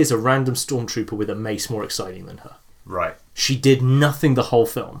 Why is a random stormtrooper with a mace more exciting than her? Right. She did nothing the whole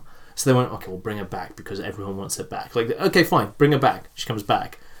film. So they went, okay, we'll bring her back because everyone wants her back. Like, okay, fine, bring her back. She comes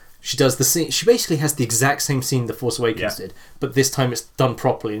back. She does the scene. She basically has the exact same scene The Force Awakens did, but this time it's done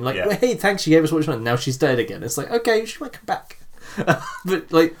properly. And well, hey, thanks, she gave us what she wanted. Now she's dead again. It's like, okay, she might come back.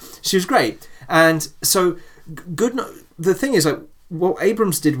 But she was great. And so good. The thing is, what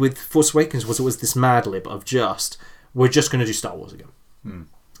Abrams did with Force Awakens was it was this Mad Lib of we're just going to do Star Wars again.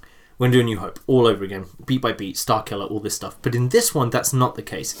 we're going to do A New Hope all over again, beat by beat, Star Killer, all this stuff. But in this one, that's not the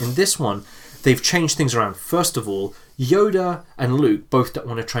case. In this one, they've changed things around. First of all, Yoda and Luke both don't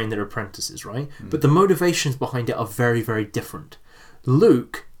want to train their apprentices, right? But the motivations behind it are very, very different.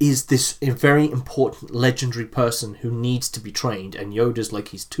 Luke is this very important, legendary person who needs to be trained, and Yoda's like,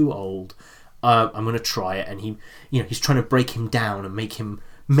 he's too old. I'm going to try it, and he's trying to break him down and make him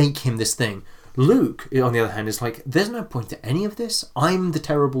this thing. Luke, on the other hand, is like, there's no point to any of this. I'm the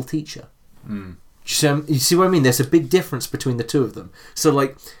terrible teacher. You see what I mean? There's a big difference between the two of them. So,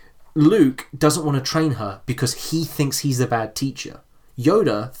 like, Luke doesn't want to train her because he thinks he's a bad teacher.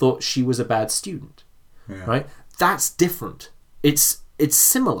 Yoda thought she was a bad student. Right? That's different. It's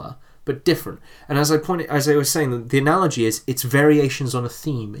similar but different. And as I was saying, the analogy is it's variations on a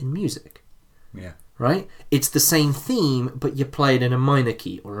theme in music. Yeah. Right? It's the same theme, but you play it in a minor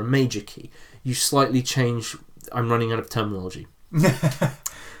key or a major key. You slightly change. I'm running out of terminology.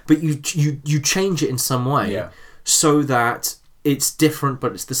 But you change it in some way so that it's different,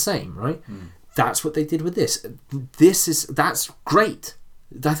 but it's the same, right? That's what they did with this. That's great.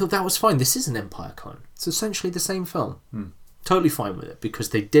 I thought that was fine. This is an Empire clone. It's essentially the same film. Totally fine with it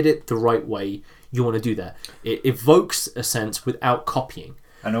because they did it the right way. You want to do that. It evokes a sense without copying.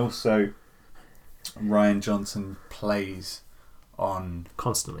 And also, Rian Johnson plays on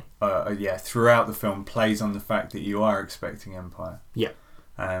constantly. Throughout the film, plays on the fact that you are expecting Empire. Yeah.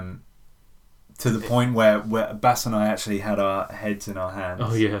 To the point where Bass and I actually had our heads in our hands.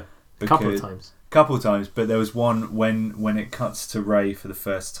 Oh yeah, a couple of times. But there was one when it cuts to Rey for the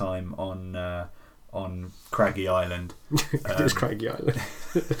first time on Craggy Island. It is Craggy Island.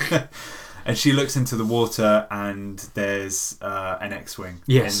 And she looks into the water, and there's an X-wing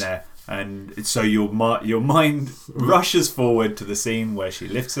in there. And so your mind rushes forward to the scene where she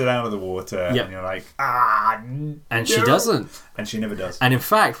lifts it out of the water, and you're like, and she doesn't, and she never does. And in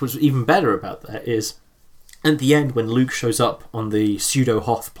fact, what's even better about that is, at the end when Luke shows up on the pseudo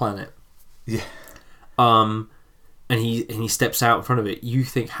Hoth planet, and he steps out in front of it, you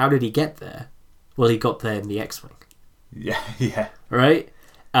think, how did he get there? Well, he got there in the X-wing. Yeah. Right.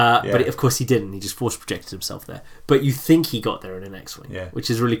 But of course he didn't. He just force projected himself there. But you think he got there in an X-wing, which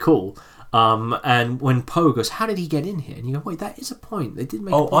is really cool. And when Poe goes, "How did he get in here?" And you go, "Wait, that is a point. They did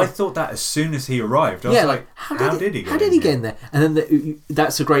make." a point. I thought that as soon as he arrived. I was like, "How did he get in there?" And then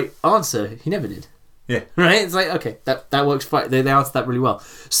that's a great answer. He never did. Yeah. Right. It's like, okay, that works fine. They answered that really well.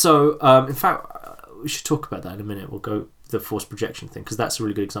 So in fact, we should talk about that in a minute. We'll go the force projection thing because that's a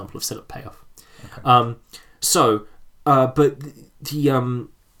really good example of setup payoff. Okay.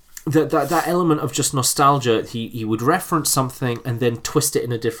 But that element of just nostalgia, he would reference something and then twist it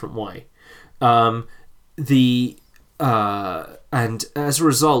in a different way, and as a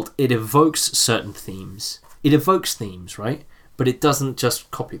result, it evokes certain themes. It evokes themes, right? But it doesn't just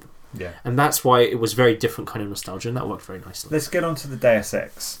copy them. Yeah, and that's why it was very different kind of nostalgia, and that worked very nicely. Let's get on to the Deus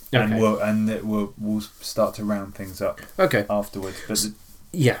Ex, and we'll start to round things up. Okay. Afterwards, but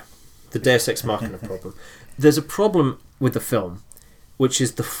the Deus Ex Machina problem. There's a problem with the film, which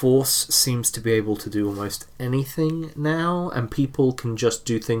is the Force seems to be able to do almost anything now, and people can just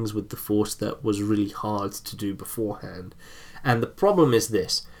do things with the Force that was really hard to do beforehand. And the problem is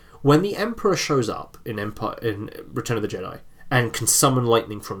this: when the Emperor shows up in Return of the Jedi and can summon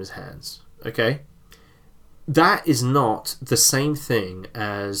lightning from his hands, okay, that is not the same thing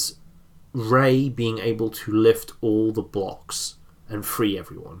as Rey being able to lift all the blocks and free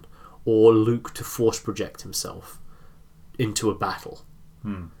everyone, or Luke to force project himself into a battle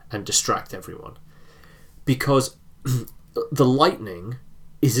and distract everyone. Because the lightning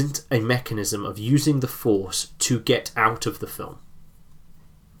isn't a mechanism of using the Force to get out of the film,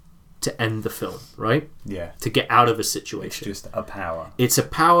 to end the film, right? Yeah. To get out of a situation. It's just a power. It's a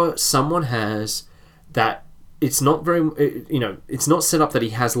power someone has that it's not very, it's not set up that he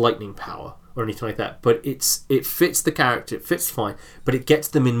has lightning power or anything like that, but it fits the character, it fits fine, but it gets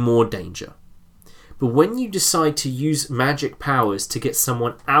them in more danger. But when you decide to use magic powers to get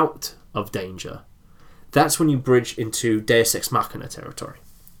someone out of danger, that's when you bridge into Deus Ex Machina territory.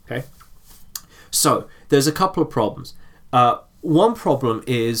 Okay? So, there's a couple of problems. One problem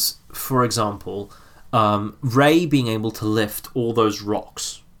is, for example, Rey being able to lift all those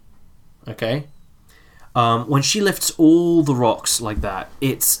rocks. Okay? When she lifts all the rocks like that,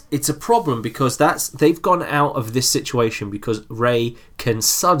 it's a problem because they've gone out of this situation because Rey can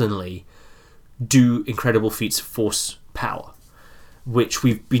suddenly do incredible feats of force power, which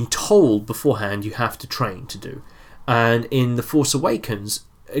we've been told beforehand you have to train to do. And in The Force Awakens,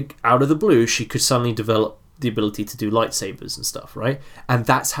 out of the blue, she could suddenly develop the ability to do lightsabers and stuff, right? And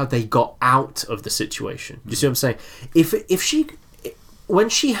that's how they got out of the situation. Do you see what I'm saying? If she, when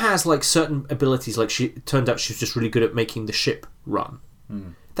she has like certain abilities, like she turned out she was just really good at making the ship run.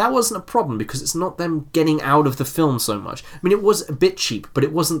 That wasn't a problem because it's not them getting out of the film so much. I mean, it was a bit cheap, but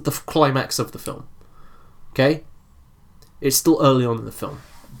it wasn't the climax of the film. Okay, it's still early on in the film.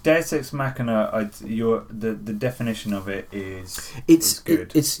 Deus Ex Machina, the definition of it is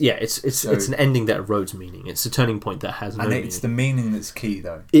good. It's an ending that erodes meaning. It's a turning point that has no meaning. And it's the meaning that's key,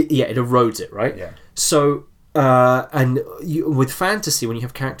 though. It erodes it, right? Yeah. So, with fantasy, when you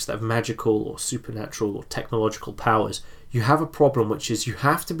have characters that have magical or supernatural or technological powers, you have a problem, which is you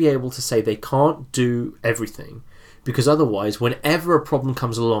have to be able to say they can't do everything, because otherwise, whenever a problem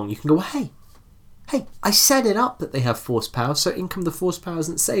comes along, you can go, hey, I set it up that they have force powers, so in come the force powers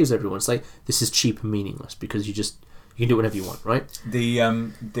and it saves everyone. It's like, this is cheap and meaningless because you can do whatever you want, right?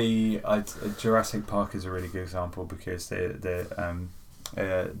 Jurassic Park is a really good example because there's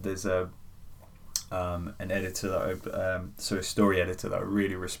an editor a story editor that I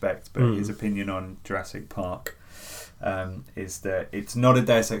really respect, but his opinion on Jurassic Park is that it's not a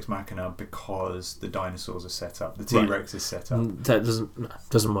Deus Ex Machina because the dinosaurs are set up, the T-Rex is set up. That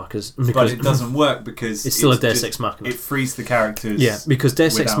doesn't work but it doesn't work because it's still a Deus Ex Machina. It frees the characters. Yeah, because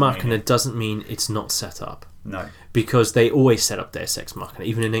Deus Ex Machina doesn't mean it's not set up. No, because they always set up Deus Ex Machina.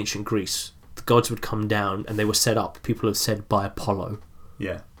 Even in ancient Greece, the gods would come down and they were set up. People have said by Apollo.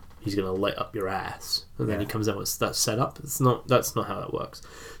 Yeah. He's going to light up your ass, and then he comes out with that set up. That's not how that works.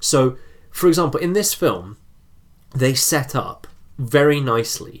 So, for example, in this film, they set up very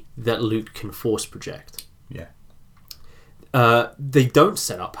nicely that Luke can force project. Yeah. They don't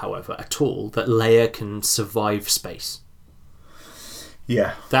set up, however, at all that Leia can survive space.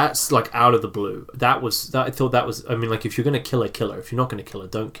 Yeah. That's like out of the blue. I thought that was. I mean, like, if you're going to kill her, kill her. If you're not going to kill her,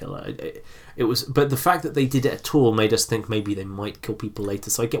 don't kill her. It was, but the fact that they did it at all made us think maybe they might kill people later.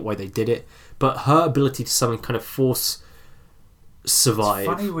 So I get why they did it, but her ability to suddenly kind of force survive.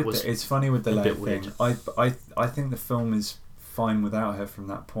 It's funny with the Leia thing. I think the film is fine without her from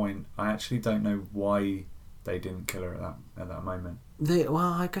that point. I actually don't know why they didn't kill her at that moment.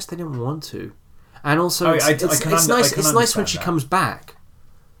 I guess they didn't want to, and also it's nice. It's nice when she comes back.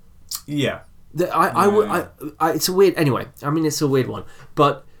 Yeah. It's a weird. Anyway, I mean, it's a weird one,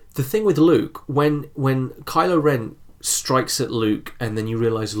 but. The thing with Luke, when Kylo Ren strikes at Luke and then you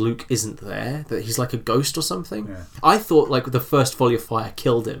realise Luke isn't there, that he's like a ghost or something, I thought like the first volley of fire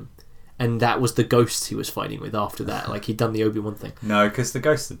killed him, and that was the ghosts he was fighting with after that. Like he'd done the Obi-Wan thing. No, because the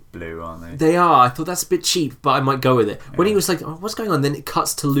ghosts are blue, aren't they? They are. I thought that's a bit cheap, but I might go with it. When he was like, oh, what's going on? Then it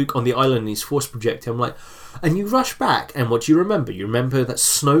cuts to Luke on the island and he's force projecting. I'm like... And you rush back, and what do you remember? You remember that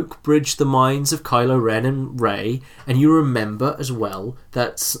Snoke bridged the minds of Kylo Ren and Rey, and you remember as well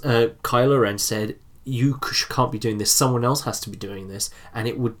that Kylo Ren said, you can't be doing this, someone else has to be doing this, and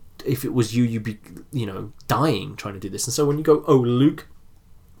it would, if it was you, you'd be, dying trying to do this. And so when you go,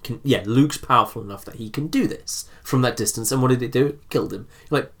 Luke's powerful enough that he can do this from that distance, and what did it do? It killed him.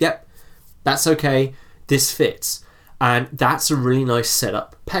 You're like, yep, that's okay, this fits. And that's a really nice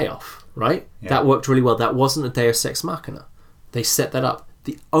setup payoff. Right? Yeah. That worked really well. That wasn't a Deus Ex Machina. They set that up.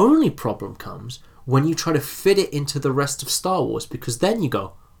 The only problem comes when you try to fit it into the rest of Star Wars, because then you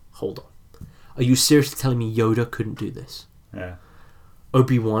go, hold on. Are you seriously telling me Yoda couldn't do this? Yeah.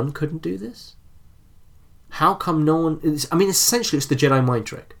 Obi-Wan couldn't do this? How come no one... essentially it's the Jedi mind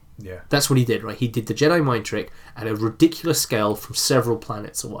trick. Yeah. That's what he did, right? He did the Jedi mind trick at a ridiculous scale from several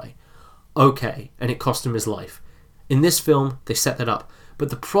planets away. Okay, and it cost him his life. In this film, they set that up. But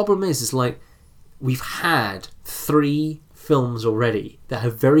the problem is like, we've had 3 films already that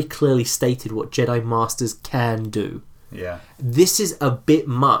have very clearly stated what Jedi Masters can do. Yeah. This is a bit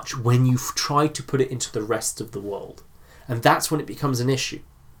much when you try to put it into the rest of the world. And that's when it becomes an issue.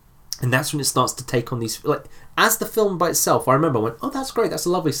 And that's when it starts to take on these... Like, as the film by itself, I remember I went, oh, that's great, that's a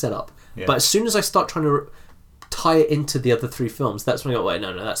lovely setup. Yeah. But as soon as I start trying to tie it into the other 3 films, that's when I go, wait,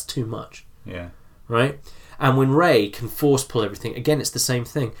 no, that's too much. Yeah. Right? And when Rey can force pull everything, again, it's the same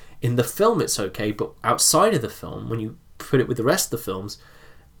thing. In the film, it's okay, but outside of the film, when you put it with the rest of the films,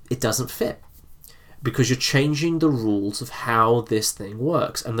 it doesn't fit. Because you're changing the rules of how this thing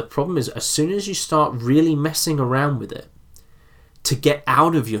works. And the problem is, as soon as you start really messing around with it, to get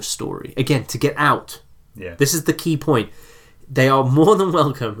out of your story, again, to get out, this is the key point. They are more than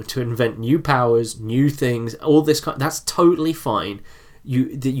welcome to invent new powers, new things, all this kind. That's totally fine.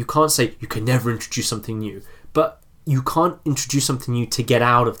 You can't say you can never introduce something new, but you can't introduce something new to get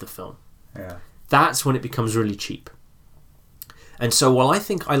out of the film. Yeah, that's when it becomes really cheap. And so, while I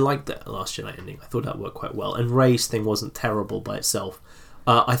think I liked that Last Jedi ending, I thought that worked quite well, and Rey's thing wasn't terrible by itself.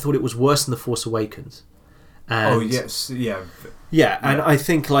 I thought it was worse than The Force Awakens. And, yes, yeah, and I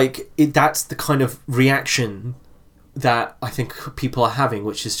think that's the kind of reaction that I think people are having,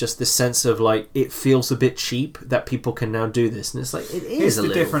 which is just this sense of like it feels a bit cheap that people can now do this, and it's like it is a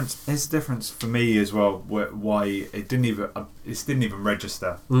little. Here's the difference for me as well. Why it didn't even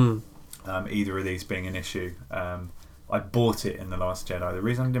register. Either of these being an issue. I bought it in The Last Jedi. The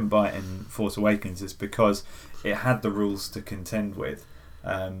reason I didn't buy it in Force Awakens is because it had the rules to contend with.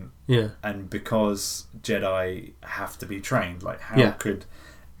 And because Jedi have to be trained, like how could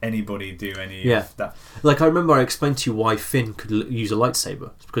anybody do any of that? Like I remember I explained to you why Finn could use a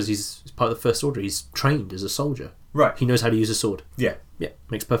lightsaber. It's because he's part of the First Order. He's trained as a soldier. Right. He knows how to use a sword. Yeah. Yeah,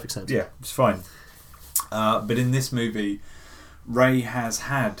 makes perfect sense. Yeah, it's fine. But in this movie, Rey has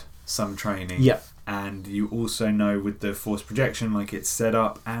had some training. Yeah. And you also know with the Force projection, like it's set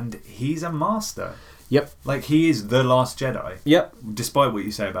up, and he's a master. Yep. Like he is the Last Jedi. Yep. Despite what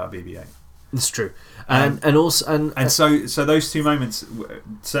you say about BB-8. It's true. So those two moments,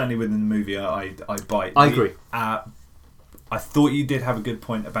 certainly within the movie, I buy. I agree. I thought you did have a good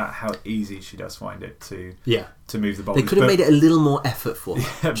point about how easy she does find it to move the box. They could have made it a little more effort for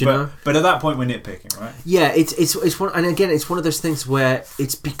her. Do you know? But at that point, we're nitpicking, right? Yeah, it's one, and again, it's one of those things where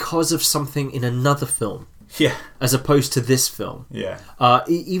it's because of something in another film, as opposed to this film. Yeah.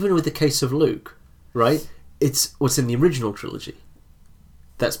 Even with the case of Luke, right? It's what's in the original trilogy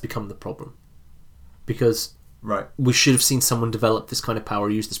that's become the problem, because we should have seen someone develop this kind of power,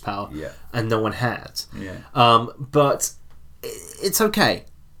 use this power, and no one has. Yeah. But it's okay.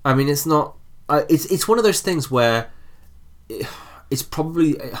 I mean, it's not. It's one of those things where it's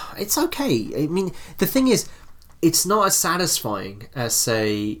probably it's okay. I mean, the thing is, it's not as satisfying as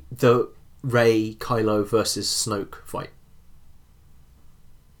say the Rey Kylo versus Snoke fight.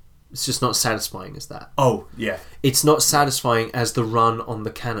 It's just not satisfying as that. Oh yeah. It's not satisfying as the run on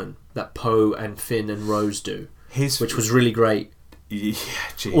the cannon that Poe and Finn and Rose do, which was really great. Yeah,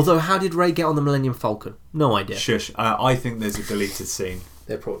 geez. Although, how did Rey get on the Millennium Falcon? No idea. Shush. I think there's a deleted scene.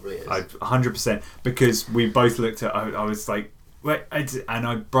 There probably is. 100%. Because we both looked at... I was like... Wait, and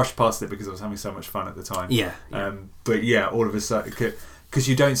I brushed past it because I was having so much fun at the time. Yeah. But yeah, all of a sudden... Because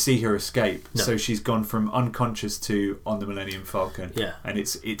you don't see her escape. No. So she's gone from unconscious to on the Millennium Falcon. Yeah. And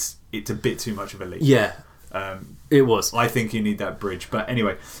it's a bit too much of a leap. Yeah. It was. I think you need that bridge, but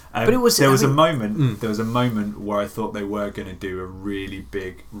anyway. But it was. There was a moment where I thought they were going to do a really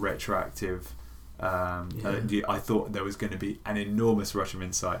big retroactive. I thought there was going to be an enormous rush of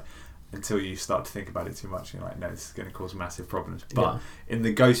insight until you start to think about it too much. You're like, no, this is going to cause massive problems. But in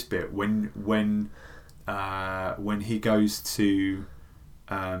the ghost bit, when he goes to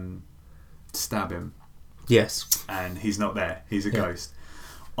stab him, yes, and he's not there, he's a ghost.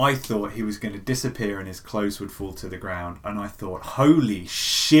 I thought he was going to disappear and his clothes would fall to the ground, and I thought, holy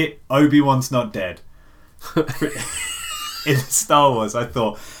shit, Obi-Wan's not dead. In Star Wars, I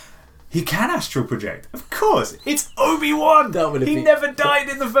thought, he can astral project. Of course, it's Obi-Wan! He never died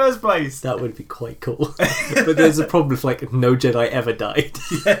in the first place! That would be quite cool. But there's a problem if, like, no Jedi ever died.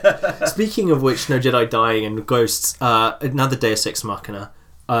 Yeah. Speaking of which, no Jedi dying and ghosts, another Deus Ex Machina.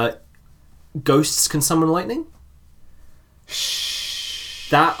 Ghosts can summon lightning?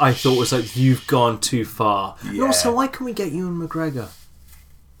 That I thought was like, you've gone too far. Yeah. And also, why can't we get Ewan McGregor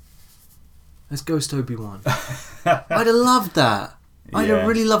as Ghost Obi-Wan? I'd have loved that. I'd have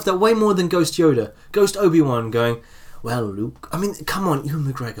really loved that way more than Ghost Yoda. Ghost Obi-Wan going, well, Luke... I mean, come on, Ewan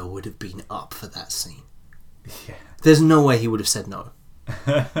McGregor would have been up for that scene. Yeah. There's no way he would have said no.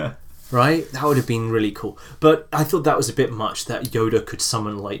 Right? That would have been really cool. But I thought that was a bit much, that Yoda could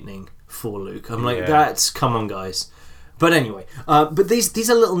summon lightning for Luke. I'm like, come on, guys. But anyway, but these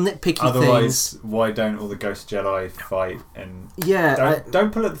are little nitpicky things. Otherwise, why don't all the Ghost Jedi fight? And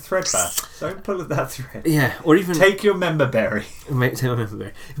don't pull at the thread back. Don't pull at that thread. Yeah, or even take your member berry. But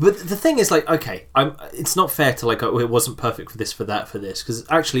the thing is, like, okay, it's not fair to like it wasn't perfect for this, because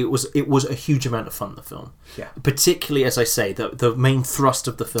actually it was a huge amount of fun. The film, particularly as I say, the main thrust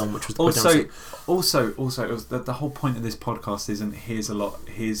of the film, which was the also it was the whole point of this podcast isn't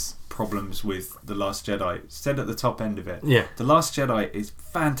here's problems with The Last Jedi. Said at the top end of it. Yeah. The Last Jedi is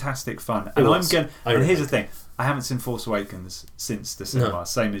fantastic fun. And here's the thing. I haven't seen Force Awakens since the cinema,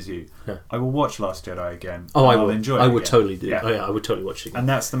 same as you. Yeah. I will watch Last Jedi again. Oh, I will will enjoy it. I would again. Totally do. Yeah. Oh, yeah, I would totally watch it again. And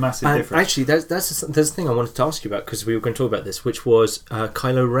that's the massive difference. Actually, there's the thing I wanted to ask you about, because we were going to talk about this, which was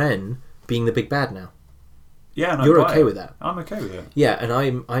Kylo Ren being the big bad now. Yeah, and you're okay with that. I'm okay with it. Yeah, and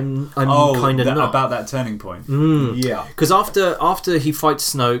I'm kind of not about that turning point. Yeah, because after he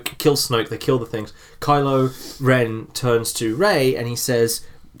fights Snoke, kills Snoke, they kill the things. Kylo Ren turns to Rey and he says,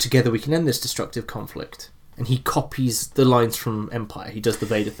 "Together we can end this destructive conflict." And he copies the lines from Empire. He does the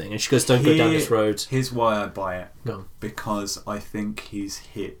Vader thing, and she goes, "Don't go down this road." Here's why I buy it. Go on. Because I think he's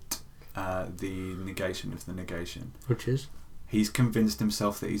hit the negation of the negation. Which is? He's convinced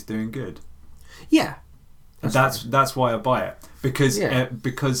himself that he's doing good. Yeah. That's why I buy it. Because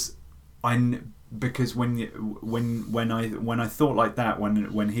because when I thought like that,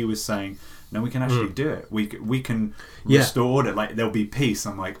 when he was saying, no, we can actually do it. We can restore order. Like, there'll be peace.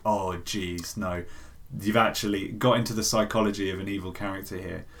 I'm like, oh, geez, no. You've actually got into the psychology of an evil character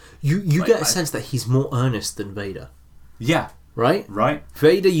here. You get a sense that he's more earnest than Vader. Yeah. Right.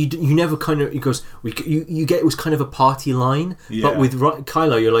 Vader, you never kind of, he goes, you get, it was kind of a party line, but with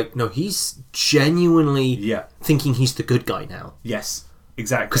Kylo, you're like, no, he's genuinely thinking he's the good guy now. Yes,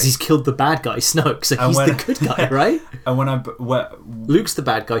 exactly. Because he's killed the bad guy, Snoke, so he's the good guy, right? And Luke's the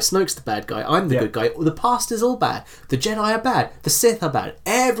bad guy, Snoke's the bad guy, I'm the good guy. The past is all bad. The Jedi are bad. The Sith are bad.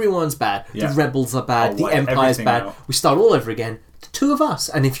 Everyone's bad. The Rebels are bad. The Empire's bad. Out. We start all over again. The two of us.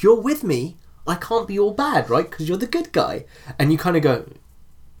 And if you're with me, I can't be all bad, right? Because you're the good guy. And you kind of go,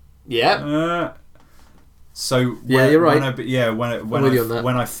 yeah. You're right.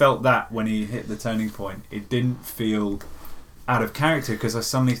 When I felt that, when he hit the turning point, it didn't feel out of character, because I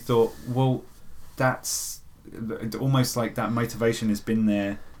suddenly thought, well, that's almost like that motivation has been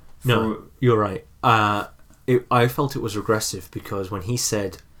there. No, you're right. I felt it was regressive, because when he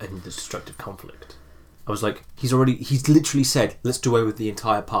said, "and the destructive conflict," I was like, he's literally said, let's do away with the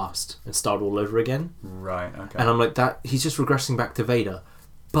entire past and start all over again. Right, okay. And I'm like, that he's just regressing back to Vader.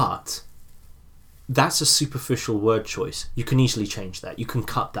 But that's a superficial word choice. You can easily change that. You can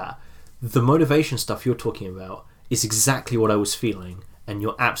cut that. The motivation stuff you're talking about is exactly what I was feeling, and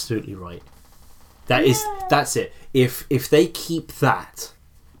you're absolutely right. That's it. If they keep that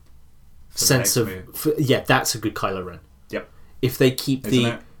sense of... that's a good Kylo Ren. Yep. If they keep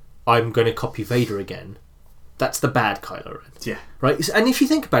I'm going to copy Vader again, that's the bad Kylo Ren. Yeah. Right? And if you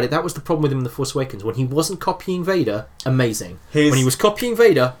think about it, that was the problem with him in The Force Awakens. When he wasn't copying Vader, amazing. When he was copying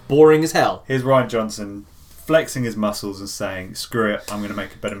Vader, boring as hell. Here's Rian Johnson flexing his muscles and saying, screw it, I'm going to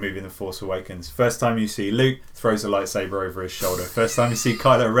make a better movie than The Force Awakens. First time you see Luke, throws a lightsaber over his shoulder. First time you see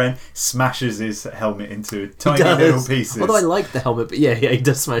Kylo Ren, smashes his helmet into tiny little pieces. Although I like the helmet, but yeah, he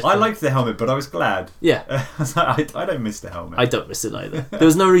does smash I liked the helmet, but I was glad. Yeah. I don't miss the helmet. I don't miss it either. There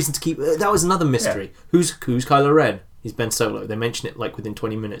was no reason to keep... That was another mystery. Yeah. Who's Kylo Ren? He's Ben Solo. They mention it like within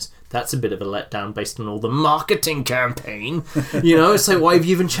 20 minutes. That's a bit of a letdown based on all the marketing campaign. It's like, why have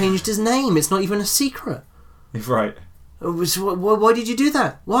you even changed his name? It's not even a secret. Right. Why did you do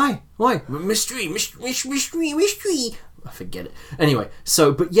that? Why? Mystery. I forget it. Anyway,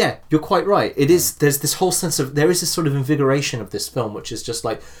 but yeah, you're quite right. It is. There's this whole sense of... There is this sort of invigoration of this film, which is just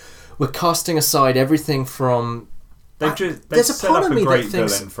like, we're casting aside everything from... There's a part of me that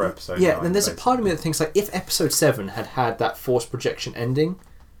thinks... For episode 9, and there's a part of me that thinks, like, if episode 7 had that Force projection ending,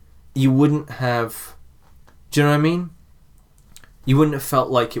 you wouldn't have... Do you know what I mean? You wouldn't have felt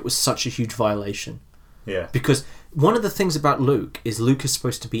like it was such a huge violation. Yeah. Because one of the things about Luke is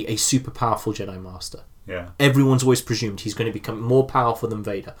supposed to be a super powerful Jedi Master. Yeah. Everyone's always presumed he's going to become more powerful than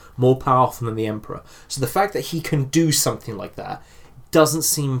Vader, more powerful than the Emperor. So the fact that he can do something like that doesn't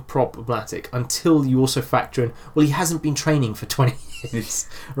seem problematic until you also factor in, well, he hasn't been training for 20 years,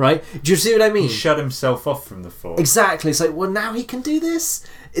 right? Do you see what I mean? He shut himself off from the Force. Exactly. It's like, well, now he can do this?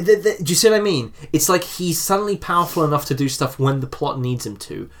 Do you see what I mean? It's like he's suddenly powerful enough to do stuff when the plot needs him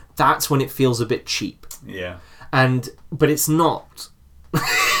to. That's when it feels a bit cheap. Yeah. But it's not.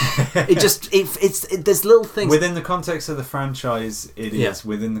 It's there's little things within the context of the franchise. It is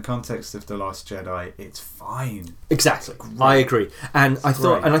within the context of The Last Jedi. It's fine. Exactly, I agree, and I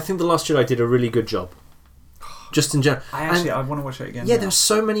think The Last Jedi did a really good job. Just in general, I want to watch it again. Yeah, there's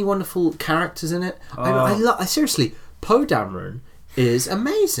so many wonderful characters in it. I seriously, Poe Dameron is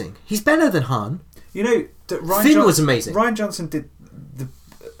amazing. He's better than Han. Finn was amazing. Rian Johnson did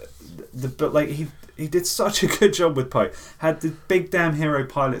but he did such a good job with Poe. Had the big damn hero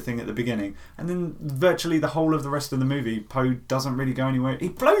pilot thing at the beginning, and then virtually the whole of the rest of the movie, Poe doesn't really go anywhere. He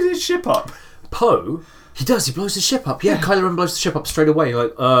blows his ship up. Poe? He does. He blows his ship up. Yeah, Kylo Ren blows the ship up straight away.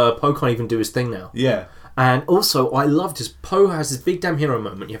 Like, Poe can't even do his thing now. Yeah. And also, I loved his Poe has this big damn hero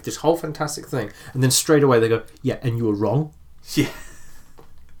moment. You have this whole fantastic thing, and then straight away they go, yeah, and you were wrong. Yeah.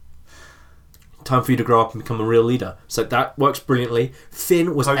 Time for you to grow up and become a real leader. So that works brilliantly.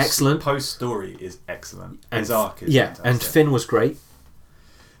 Finn was excellent. Poe's story is excellent. His arc is fantastic. And Finn was great.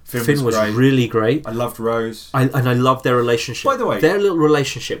 Finn was really great. I loved Rose. I loved their relationship. By the way, their little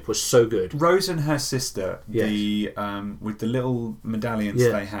relationship was so good. Rose and her sister, with the little medallions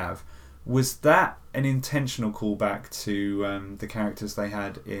they have, was that an intentional callback to the characters they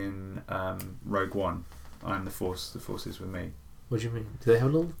had in Rogue One? I'm the Force is with me. What do you mean? Do they have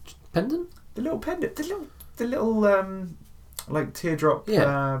a little pendant? The little pendant, the little like teardrop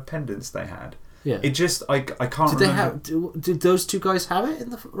pendants they had. Yeah. It just I can't. Did those two guys have it in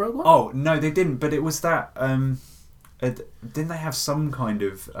the Rogue One? Oh no, they didn't. But it was that. Didn't they have some kind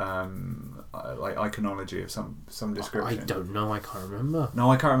of like iconology of some description? I don't know. I can't remember.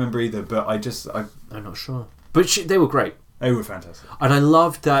 No, I can't remember either. But I'm not sure. But they were great. They were fantastic. And I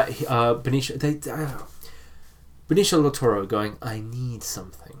loved that Benicio del Toro going, I need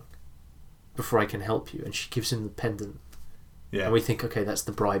something before I can help you, and she gives him the pendant. Yeah. And we think, okay, that's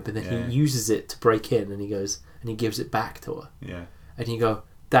the bribe, but then he uses it to break in, and he goes and he gives it back to her. Yeah. And you go,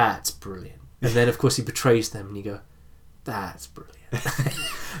 that's brilliant. And then of course he betrays them, and you go, that's brilliant.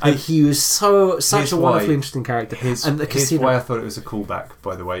 And he was such a wonderfully interesting character. Here's why I thought it was a callback,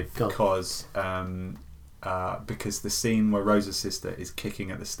 by the way, because the scene where Rosa's sister is kicking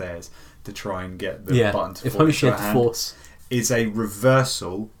at the stairs to try and get the button to fall into her hand force is a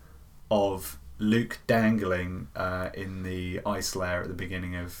reversal of Luke dangling in the ice layer at the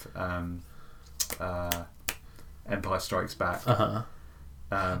beginning of Empire Strikes Back.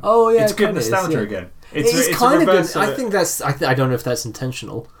 It's good nostalgia again. It's kind of good. I think that's. I don't know if that's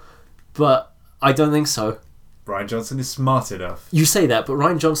intentional, but I don't think so. Rian Johnson is smart enough. You say that, but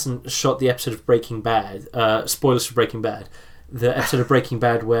Rian Johnson shot the episode of Breaking Bad. Spoilers for Breaking Bad. The episode of Breaking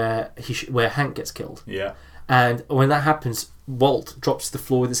Bad where where Hank gets killed. Yeah. And when that happens, Walt drops to the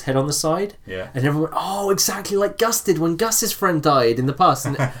floor with his head on the side. Yeah. And everyone, exactly like Gus did when Gus's friend died in the past.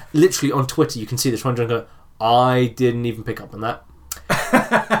 And literally on Twitter, you can see this. Rian Johnson go, I didn't even pick up on that.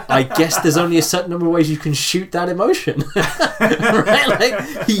 I guess there's only a certain number of ways you can shoot that emotion. Right?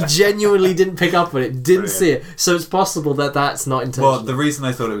 Like, he genuinely didn't pick up on it, didn't see it. So it's possible that that's not intentional. Well, the reason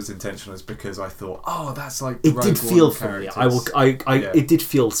I thought it was intentional is because I thought, that's like it did feel familiar. It did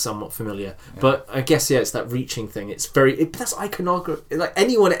feel somewhat familiar. Yeah. But I guess it's that reaching thing. It's very that's iconography. Like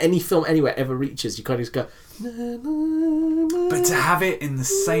anyone at any film anywhere ever reaches, you kind of just go. But to have it in the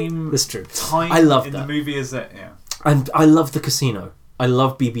same time I love in that. The movie as that, yeah. And I love the casino. I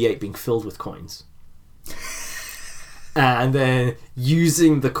love BB-8 being filled with coins. And then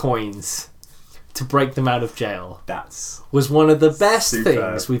using the coins to break them out of jail. Was one of the best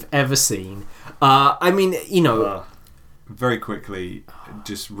things we've ever seen. I mean, very quickly,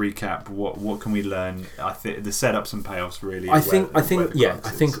 just recap what can we learn? I think the setups and payoffs really. I think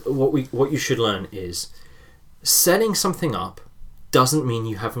what you should learn is setting something up doesn't mean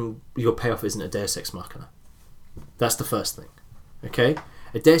your payoff isn't a Deus Ex Machina. That's the first thing. Okay?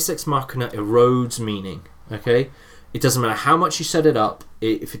 A Deus Ex Machina erodes meaning. Okay? It doesn't matter how much you set it up.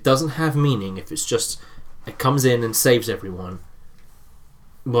 If it doesn't have meaning, if it's just it comes in and saves everyone,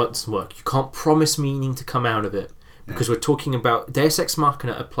 it doesn't work. You can't promise meaning to come out of it because we're talking about Deus Ex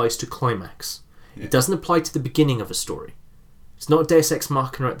Machina applies to climax. Yeah. It doesn't apply to the beginning of a story. It's not Deus Ex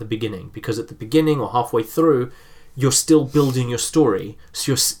Machina at the beginning because at the beginning or halfway through you're still building your story,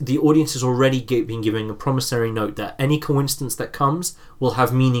 so the audience has already been given a promissory note that any coincidence that comes will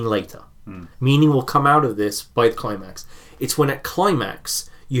have meaning later. Meaning will come out of this by the climax. It's when at climax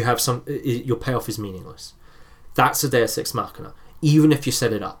you have your payoff is meaningless. That's a Deus Ex Machina, even if you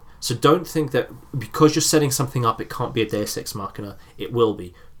set it up. So don't think that because you're setting something up, it can't be a Deus Ex Machina. It will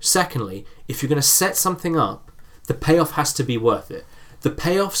be. Secondly, if you're going to set something up, the payoff has to be worth it. The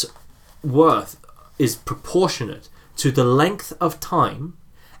payoff's worth is proportionate to the length of time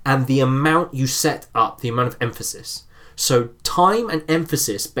and the amount you set up, the amount of emphasis. So time and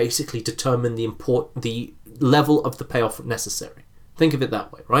emphasis basically determine the level of the payoff necessary. Think of it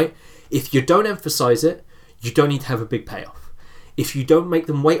that way, right? If you don't emphasize it, you don't need to have a big payoff. If you don't make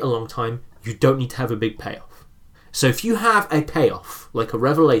them wait a long time, you don't need to have a big payoff. So if you have a payoff, like a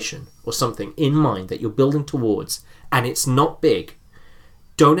revelation or something in mind that you're building towards, and it's not big,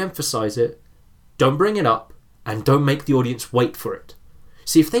 don't emphasize it, don't bring it up, and don't make the audience wait for it.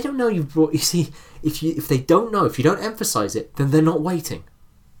 See, if they don't know you've brought... You see, if they don't know, if you don't emphasize it, then they're not waiting.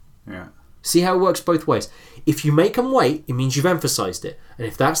 Yeah. See how it works both ways. If you make them wait, it means you've emphasized it. And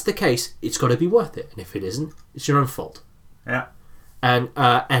if that's the case, it's got to be worth it. And if it isn't, it's your own fault. Yeah. And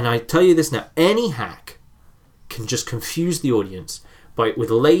I tell you this now, any hack can just confuse the audience with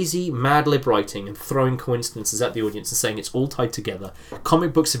lazy Mad Lib writing and throwing coincidences at the audience and saying it's all tied together.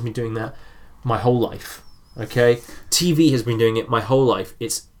 Comic books have been doing that my whole life. Okay, TV has been doing it my whole life.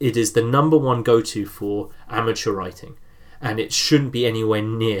 It is the number one go-to for amateur writing, and it shouldn't be anywhere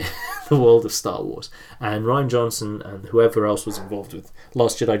near the world of Star Wars. And Rian Johnson and whoever else was involved with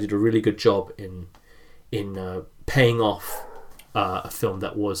Last Jedi did a really good job in paying off a film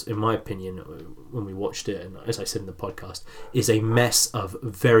that was, in my opinion, when we watched it, and as I said in the podcast, is a mess of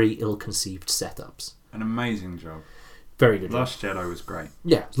very ill-conceived setups. An amazing job. Very good job. Last Jedi was great.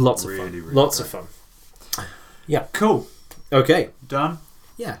 Yeah, lots of fun. Really Lots of fun. Yeah. Cool. Okay. Done?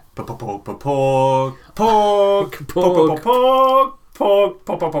 Yeah. Pork, pork, pork, pork, pork, pork, pork, pork, pork,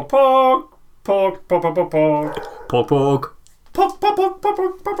 pork, pork, pork, pork, pork, pork, Pork, pork. pork, pork, pork, pork,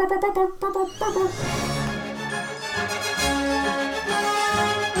 pork, pork, pork, pork, pork, pork, pork, pork.